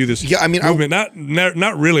 therefore I can do this. Yeah, I mean, movement.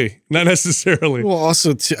 Not really, not necessarily. Well,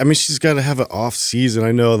 also, she's got to have an off season.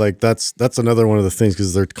 I know, like that's another one of the things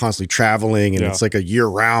because they're constantly traveling and it's like a year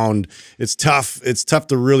round. It's tough. It's tough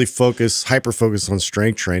to really hyper focus on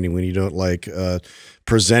strength training when you don't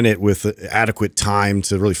present it with adequate time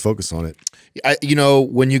to really focus on it.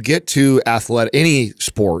 When you get to any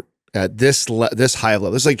sport at this high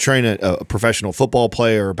level, it's like training a professional football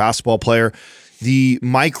player or basketball player. The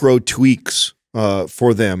micro tweaks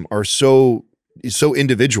for them are so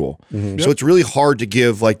individual. So it's really hard to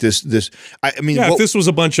give like this. If this was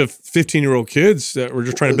a bunch of 15-year-old kids that were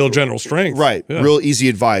just trying to build general strength, right? Yeah. Real easy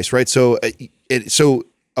advice, right? So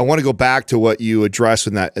I want to go back to what you addressed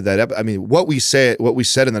in that. What we said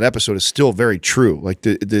in that episode is still very true. Like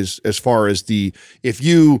as far as if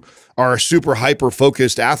you are a super hyper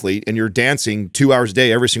focused athlete and you're dancing 2 hours a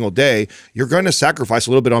day every single day, you're going to sacrifice a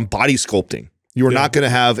little bit on body sculpting. You are not going to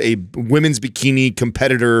have a women's bikini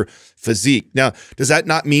competitor physique. Now, does that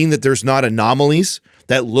not mean that there's not anomalies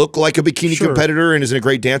that look like a bikini competitor and isn't a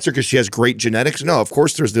great dancer because she has great genetics? No, of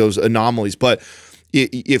course there's those anomalies, but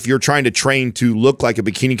if you're trying to train to look like a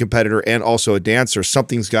bikini competitor and also a dancer,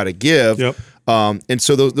 something's got to give. Yep. And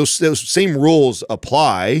so those same rules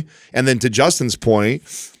apply. And then to Justin's point,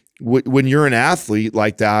 when you're an athlete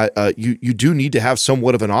like that, you do need to have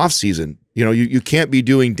somewhat of an off season. You know, you can't be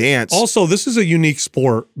doing dance. Also, this is a unique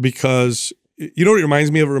sport because you know what it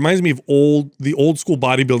reminds me of? It reminds me of the old school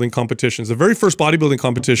bodybuilding competitions. The very first bodybuilding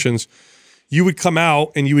competitions, you would come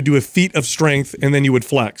out and you would do a feat of strength and then you would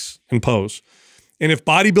flex and pose. And if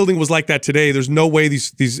bodybuilding was like that today, there's no way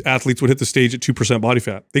these athletes would hit the stage at 2% body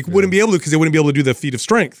fat. They wouldn't be able to because they wouldn't be able to do the feat of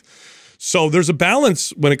strength. So there's a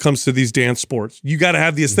balance when it comes to these dance sports. You got to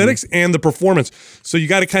have the aesthetics and the performance. So you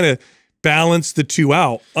got to kind of balance the two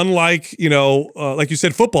out. Unlike, like you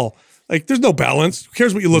said, football. Like, there's no balance. Who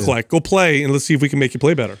cares what you look like? Go play, and let's see if we can make you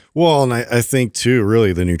play better. Well, and I think, too,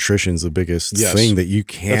 really, the nutrition's the biggest thing that you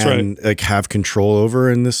can like have control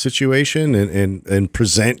over in this situation and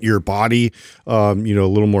present your body, a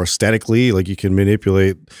little more aesthetically, like you can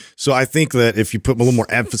manipulate. So I think that if you put a little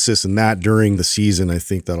more emphasis in that during the season, I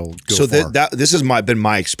think that'll go far. This has been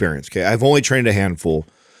my experience, okay? I've only trained a handful.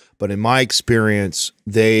 But in my experience,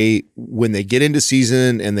 when they get into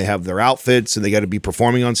season and they have their outfits and they got to be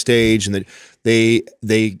performing on stage and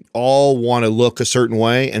they all want to look a certain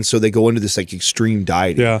way, and so they go into this like extreme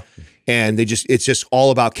dieting. Yeah. And it's just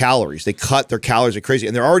all about calories. They cut their calories like crazy,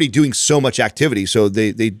 and they're already doing so much activity, so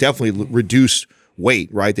they definitely reduce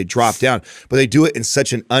weight, right? They drop down, but they do it in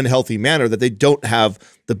such an unhealthy manner that they don't have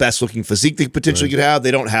the best looking physique they potentially could have.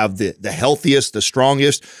 They don't have the healthiest, the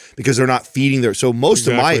strongest, because they're not feeding their. So most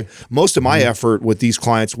of my effort with these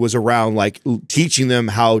clients was around like teaching them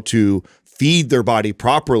how to feed their body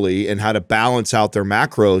properly and how to balance out their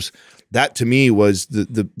macros. That to me was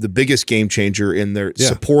the biggest game changer in their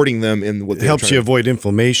supporting them in what it helps you avoid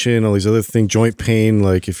inflammation, all these other things, joint pain.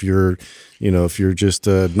 Like if you're just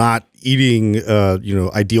not eating,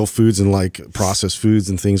 ideal foods and like processed foods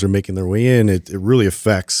and things are making their way in, it really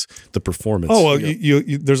affects the performance. Oh, well,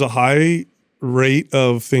 you there's a high rate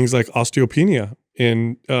of things like osteopenia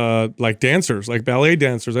in like dancers, like ballet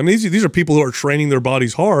dancers. I mean, these are people who are training their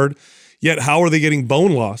bodies hard, yet how are they getting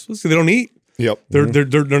bone loss? They don't eat. Yep.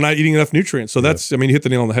 They're not eating enough nutrients. So that's, I mean, you hit the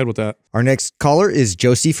nail on the head with that. Our next caller is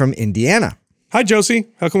Josie from Indiana. Hi, Josie.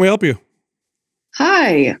 How can we help you?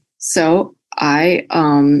 Hi. So I'm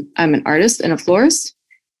an artist and a florist,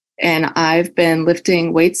 and I've been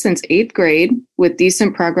lifting weights since 8th grade with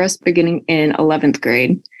decent progress beginning in 11th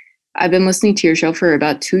grade. I've been listening to your show for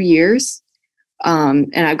about 2 years,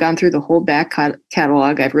 and I've gone through the whole back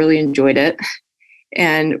catalog. I've really enjoyed it.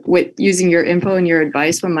 And with using your info and your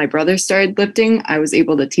advice, when my brother started lifting, I was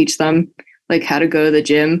able to teach them like how to go to the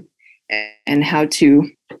gym and how to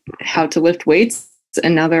lift weights.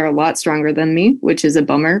 And now they're a lot stronger than me, which is a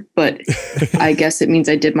bummer, but I guess it means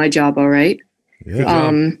I did my job all right.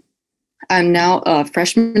 I'm now a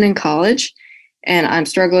freshman in college, and I'm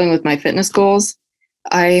struggling with my fitness goals.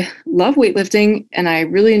 I love weightlifting, and I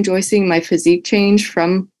really enjoy seeing my physique change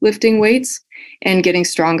from lifting weights and getting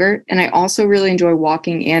stronger. And I also really enjoy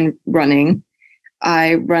walking and running.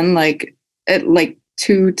 I run at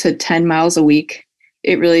 2 to 10 miles a week.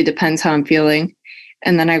 It really depends how I'm feeling.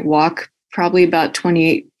 And then I walk probably about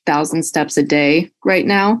 28,000 steps a day right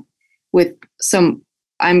now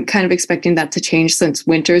I'm kind of expecting that to change since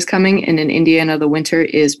winter is coming. And in Indiana, the winter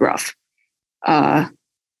is rough.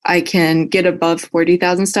 I can get above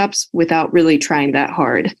 40,000 steps without really trying that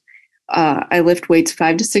hard. I lift weights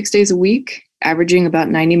 5 to 6 days a week, averaging about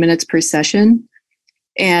 90 minutes per session.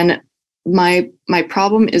 And my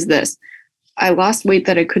problem is this. I lost weight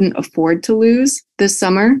that I couldn't afford to lose this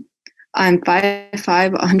summer. I'm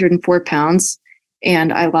 5'5", 104 pounds,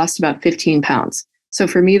 and I lost about 15 pounds. So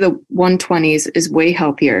for me, the 120s is way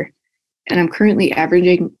healthier. And I'm currently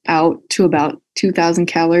averaging out to about 2,000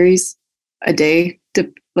 calories a day.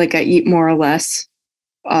 I eat more or less,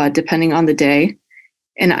 depending on the day.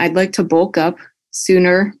 And I'd like to bulk up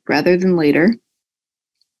sooner rather than later.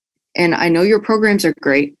 And I know your programs are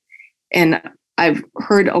great, and I've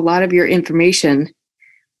heard a lot of your information,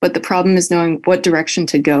 but the problem is knowing what direction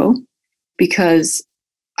to go, because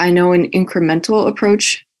I know an incremental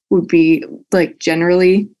approach would be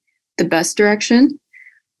generally the best direction.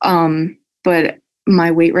 But my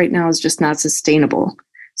weight right now is just not sustainable.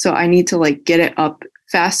 So I need to get it up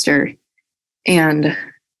faster. And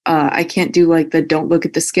I can't do the don't look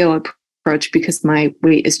at the scale approach, because my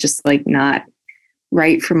weight is just not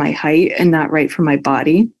right for my height and not right for my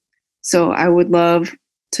body. So I would love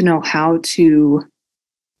to know how to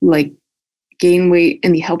gain weight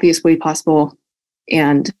in the healthiest way possible,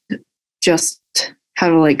 and just how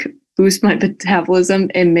to boost my metabolism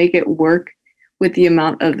and make it work with the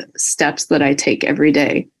amount of steps that I take every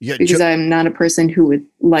day. Yeah, because I'm not a person who would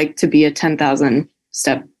like to be a 10,000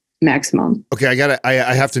 step maximum. Okay,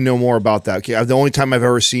 I have to know more about that. Okay, the only time I've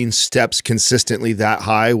ever seen steps consistently that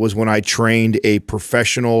high was when I trained a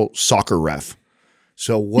professional soccer ref.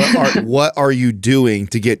 So what are you doing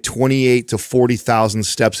to get 28 to 40,000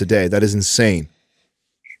 steps a day? That is insane.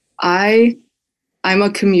 I'm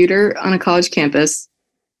a commuter on a college campus,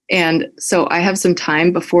 and so I have some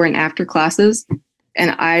time before and after classes,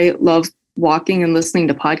 and I love walking and listening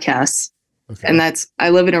to podcasts. Okay. And I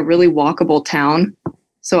live in a really walkable town,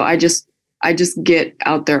 so I just get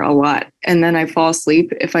out there a lot, and then I fall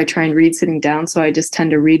asleep if I try and read sitting down. So I just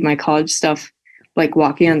tend to read my college stuff like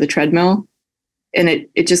walking on the treadmill, and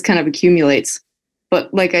it just kind of accumulates.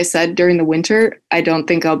 But like I said, during the winter, I don't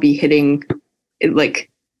think I'll be hitting it,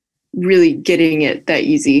 like really getting it that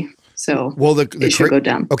easy. So it should go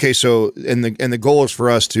down. Okay, so and the goal is for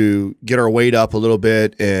us to get our weight up a little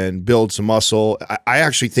bit and build some muscle. I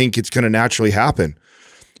actually think it's going to naturally happen.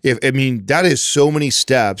 That is so many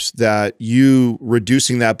steps that you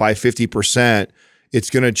reducing that by 50%, it's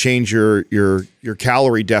going to change your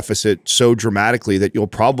calorie deficit so dramatically that you'll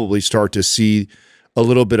probably start to see a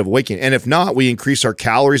little bit of awakening. And if not, we increase our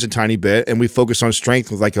calories a tiny bit and we focus on strength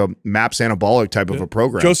with like a MAPS anabolic type of a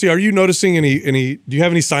program. Josie, are you noticing do you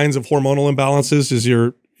have any signs of hormonal imbalances? Is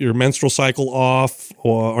your menstrual cycle off,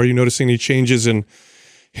 or are you noticing any changes in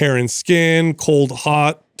hair and skin, cold,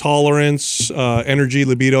 hot, tolerance, energy,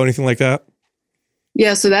 libido, anything like that?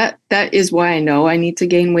 Yeah, so that is why I know I need to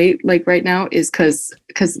gain weight like right now, is because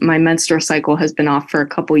my menstrual cycle has been off for a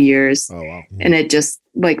couple years. Oh, wow. And it just,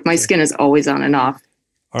 like, my skin is always on and off.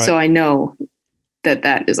 Right. So I know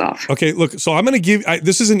that is off. Okay, look, so I'm going to give,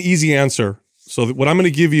 this is an easy answer. So what I'm going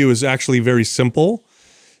to give you is actually very simple.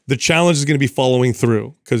 The challenge is going to be following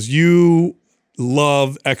through, because you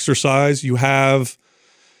love exercise. You have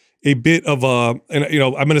a bit of I'm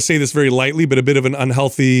going to say this very lightly, but a bit of an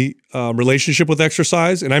unhealthy relationship with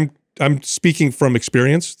exercise. And I'm speaking from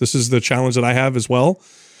experience. This is the challenge that I have as well.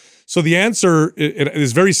 So the answer it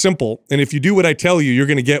is very simple. And if you do what I tell you, you're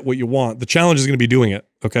going to get what you want. The challenge is going to be doing it.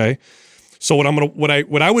 Okay. So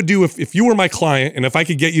what I would do if you were my client, and if I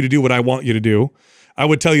could get you to do what I want you to do, I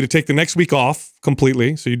would tell you to take the next week off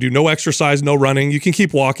completely. So you do no exercise, no running. You can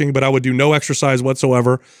keep walking, but I would do no exercise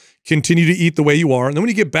whatsoever. Continue to eat the way you are. And then when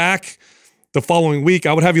you get back the following week,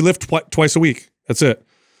 I would have you lift twice a week. That's it.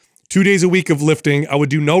 2 days a week of lifting. I would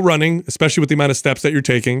do no running, especially with the amount of steps that you're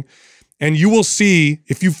taking. And you will see,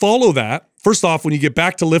 if you follow that, first off, when you get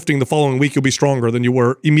back to lifting the following week, you'll be stronger than you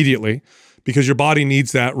were immediately, because your body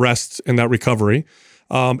needs that rest and that recovery.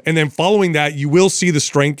 And then following that, you will see the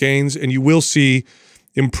strength gains and you will see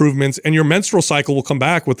improvements, and your menstrual cycle will come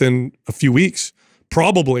back within a few weeks,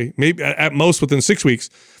 probably, maybe at most within 6 weeks,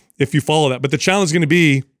 if you follow that. But the challenge is going to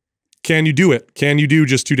be, can you do it? Can you do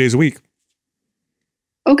just 2 days a week?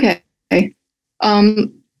 Okay.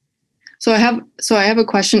 So I have a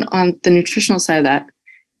question on the nutritional side of that,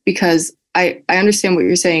 because I understand what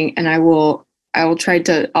you're saying, and I'll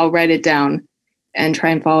write it down and try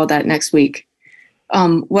and follow that next week.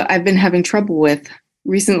 What I've been having trouble with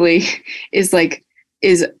recently is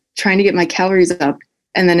trying to get my calories up,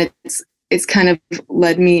 and then it's kind of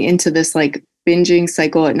led me into this like binging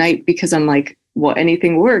cycle at night, because I'm like, well,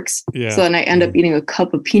 anything works. Yeah. So then I end up eating a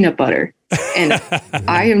cup of peanut butter, and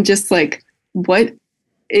I am just like, what?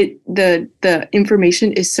 The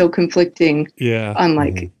information is so conflicting. Yeah. On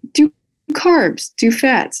like, do carbs, do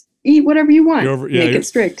fats, eat whatever you want. Make it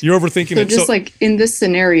strict. You're overthinking it. So just like in this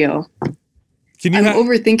scenario, I'm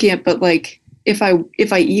overthinking it. But like, if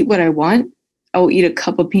I eat what I want, I'll eat a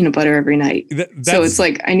cup of peanut butter every night. So it's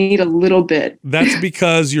like, I need a little bit. That's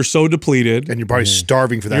because you're so depleted. And your body's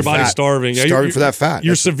starving for that fat. Your body's starving. Yeah, starving for that fat.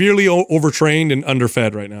 You're severely overtrained and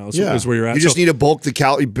underfed right now is where you're at. You just need to build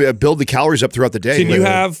the calories up throughout the day.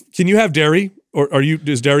 Can you have dairy? Or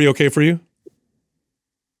is dairy okay for you?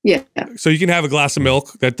 Yeah. So you can have a glass of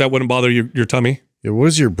milk. That wouldn't bother your tummy? Yeah, what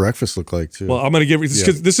does your breakfast look like too? Well, I'm going to give you this,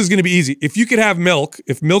 because this is going to be easy. If you could have milk,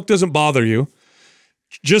 if milk doesn't bother you,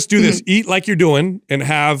 just do this. Eat like you're doing and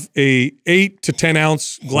have a 8 to 10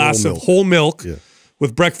 ounce glass of whole milk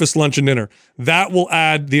with breakfast, lunch, and dinner. That will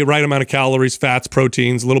add the right amount of calories, fats,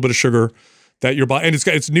 proteins, a little bit of sugar that your body, and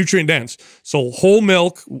it's nutrient dense. So whole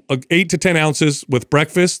milk, 8 to 10 ounces with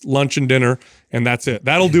breakfast, lunch, and dinner, and that's it.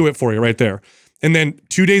 That'll do it for you right there. And then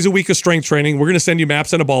 2 days a week of strength training. We're going to send you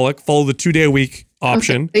MAPS Anabolic. Follow the 2 day a week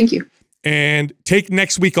option. Okay, thank you. And take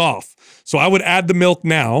next week off. So I would add the milk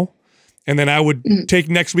now. And then I would take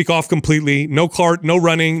next week off completely. No cart, no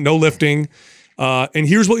running, no lifting. And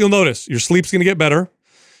here's what you'll notice. Your sleep's going to get better.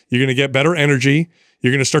 You're going to get better energy.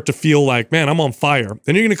 You're going to start to feel like, man, I'm on fire.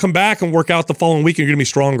 Then you're going to come back and work out the following week, and you're going to be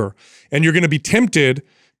stronger. And you're going to be tempted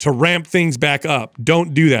to ramp things back up.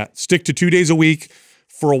 Don't do that. Stick to 2 days a week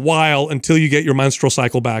for a while until you get your menstrual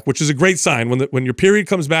cycle back, which is a great sign. When your period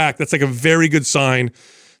comes back, that's like a very good sign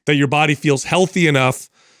that your body feels healthy enough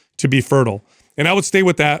to be fertile. And I would stay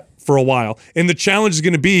with that for a while. And the challenge is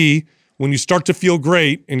going to be when you start to feel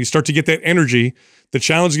great and you start to get that energy, the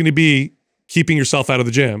challenge is going to be keeping yourself out of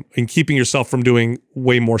the gym and keeping yourself from doing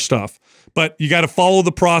way more stuff. But you got to follow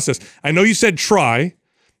the process. I know you said try,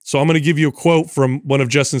 so I'm going to give you a quote from one of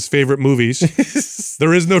Justin's favorite movies.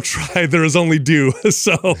 There is no try, there is only do.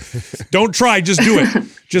 So don't try, just do it.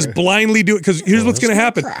 Just blindly do it, because here's what's going to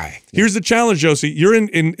happen. Here's the challenge, Josie. You're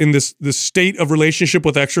in this state of relationship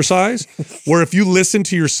with exercise where if you listen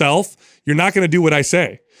to yourself, you're not going to do what I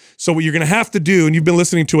say. So what you're going to have to do, and you've been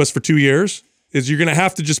listening to us for 2 years, is you're going to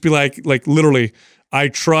have to just be like literally, I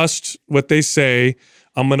trust what they say.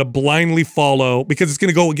 I'm going to blindly follow, because it's going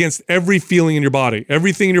to go against every feeling in your body.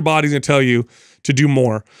 Everything in your body is going to tell you to do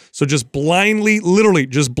more. So just blindly, literally,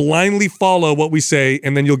 just blindly follow what we say,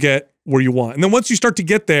 and then you'll get where you want. And then once you start to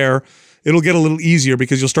get there, it'll get a little easier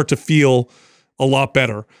because you'll start to feel a lot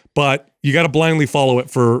better. But you got to blindly follow it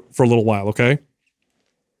for a little while, okay?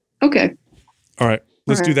 Okay. All right.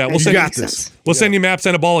 Let's do that. We'll send you MAPS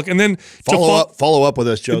Anabolic, and then follow up with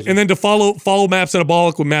us, Josie. And then to follow MAPS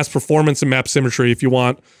Anabolic with MAPS Performance and MAPS Symmetry if you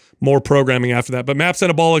want more programming after that. But MAPS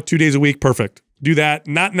Anabolic 2 days a week, perfect. Do that,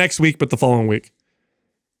 not next week, but the following week.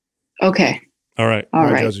 Okay. All right. All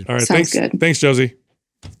right. Josie. All right. Sounds good. Thanks, Josie.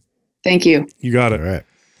 Thank you. You got it. All right.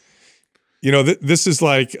 You know, this is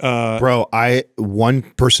like, bro, one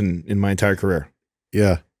person in my entire career.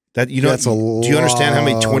 Yeah. That, you know, That's a do you understand how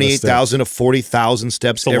many 28,000 to 40,000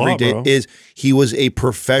 steps every day is? He was a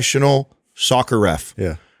professional soccer ref.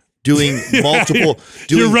 Yeah. Doing multiple.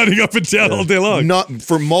 You're running up and down all day long. Not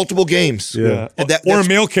for multiple games. Yeah. Or a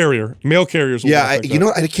mail carrier. Mail carriers. Yeah. You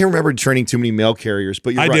know, I can't remember training too many mail carriers,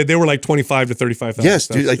 but you're I right. did. They were like 25 to 35,000. Yes,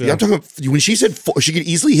 dude. Like, I'm talking about when she said she could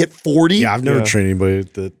easily hit 40. Yeah, I've never trained anybody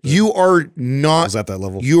that you are not was at that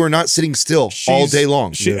level. You are not sitting still all day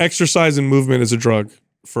long. Exercise and movement is a drug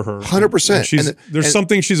for her. 100%. There's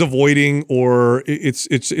something she's avoiding, or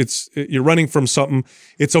it's you're running from something.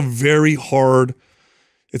 It's a very hard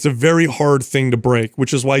thing to break,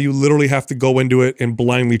 which is why you literally have to go into it and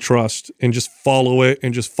blindly trust and just follow it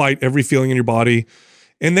and just fight every feeling in your body.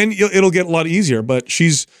 And then it'll get a lot easier. But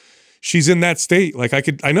she's in that state. Like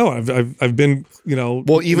I know I've been, you know,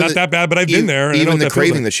 even not that bad, but I've been there. Even the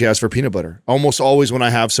craving that she has for peanut butter. Almost always when I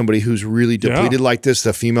have somebody who's really depleted like this,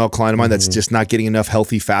 the female client of mine that's just not getting enough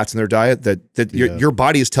healthy fats in their diet, that your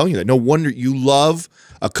body is telling you that. No wonder you love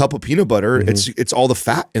a cup of peanut butter. It's all the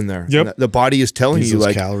fat in there. Yep. The body is telling you,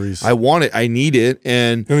 like, calories. I want it, I need it,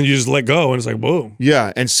 and then you just let go, and it's like, boom.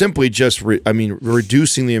 Yeah, and simply just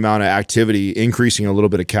reducing the amount of activity, increasing a little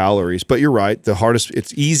bit of calories. But you're right,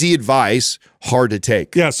 it's easy advice, hard to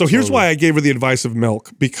take. Yeah. So here's why I gave her the advice of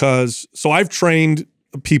milk, because I've trained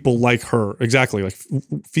people like her, exactly, like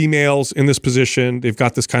females in this position. They've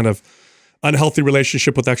got this kind of unhealthy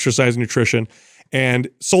relationship with exercise and nutrition. And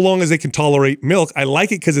so long as they can tolerate milk, I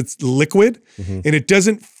like it because it's liquid and it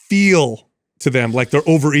doesn't feel to them like they're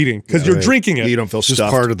overeating because you're drinking it. You don't feel it's just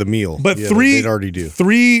stuffed. part of the meal. But they'd already do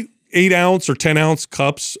 3 8-ounce or 10-ounce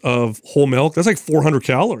cups of whole milk. That's like 400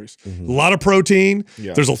 calories. A lot of protein.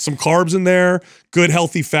 Yeah. There's some carbs in there. Good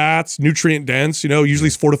healthy fats. Nutrient dense. You know, usually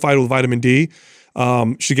it's fortified with vitamin D.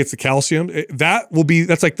 She gets the calcium.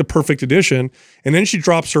 That's like the perfect addition. And then she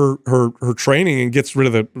drops her training and gets rid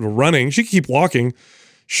of the running. She can keep walking.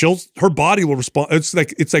 Her body will respond. It's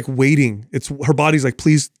like waiting. Her body's like,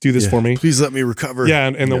 please do this for me. Please let me recover. Yeah,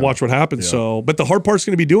 and then watch what happens. So, but the hard part's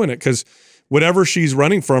going to be doing it, because whatever she's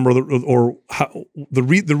running from,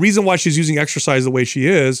 the reason why she's using exercise the way she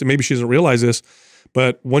is, and maybe she doesn't realize this,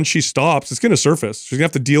 but when she stops, it's going to surface. She's going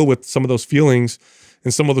to have to deal with some of those feelings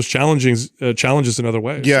and some of those challenges in other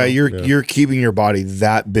ways. Yeah, you're keeping your body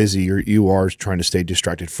that busy. You are trying to stay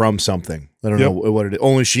distracted from something. I don't know what it is.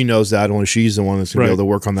 Only she knows that. Only she's the one that's going to be able to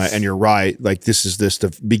work on that. And you're right. Like, this is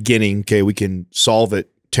the beginning. Okay, we can solve it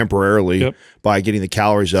temporarily by getting the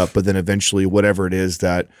calories up, but then eventually whatever it is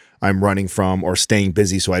that I'm running from or staying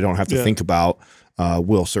busy so I don't have to think about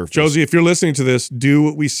will surface. Josie, if you're listening to this, do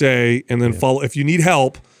what we say and then follow. If you need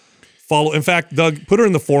help, follow. In fact, Doug, put her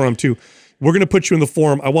in the forum too. We're going to put you in the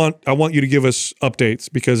forum. I want you to give us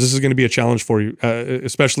updates, because this is going to be a challenge for you,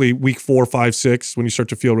 especially week 4, 5, 6, when you start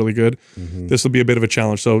to feel really good. This will be a bit of a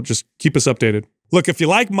challenge. So just keep us updated. Look, if you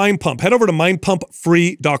like Mind Pump, head over to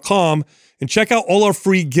mindpumpfree.com and check out all our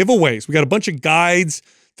free giveaways. We got a bunch of guides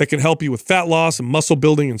that can help you with fat loss and muscle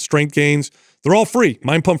building and strength gains. They're all free,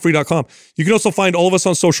 mindpumpfree.com. You can also find all of us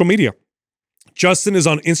on social media. Justin is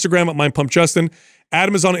on Instagram at MindPumpJustin.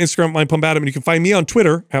 Adam is on Instagram at MindPumpAdam. And you can find me on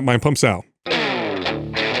Twitter at MindPumpSal.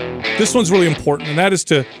 This one's really important, and that is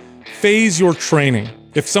to phase your training.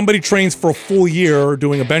 If somebody trains for a full year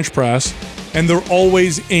doing a bench press, and they're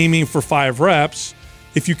always aiming for 5 reps,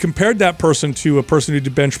 if you compared that person to a person who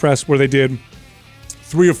did bench press where they did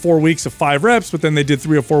 3 or 4 weeks of 5 reps, but then they did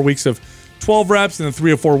 3 or 4 weeks of 12 reps, and then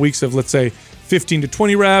 3 or 4 weeks of, let's say, 15 to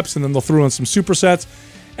 20 reps, and then they'll throw in some supersets.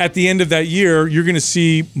 At the end of that year, you're going to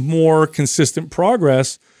see more consistent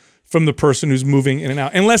progress from the person who's moving in and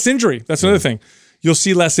out. And less injury. That's another thing. You'll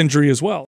see less injury as well.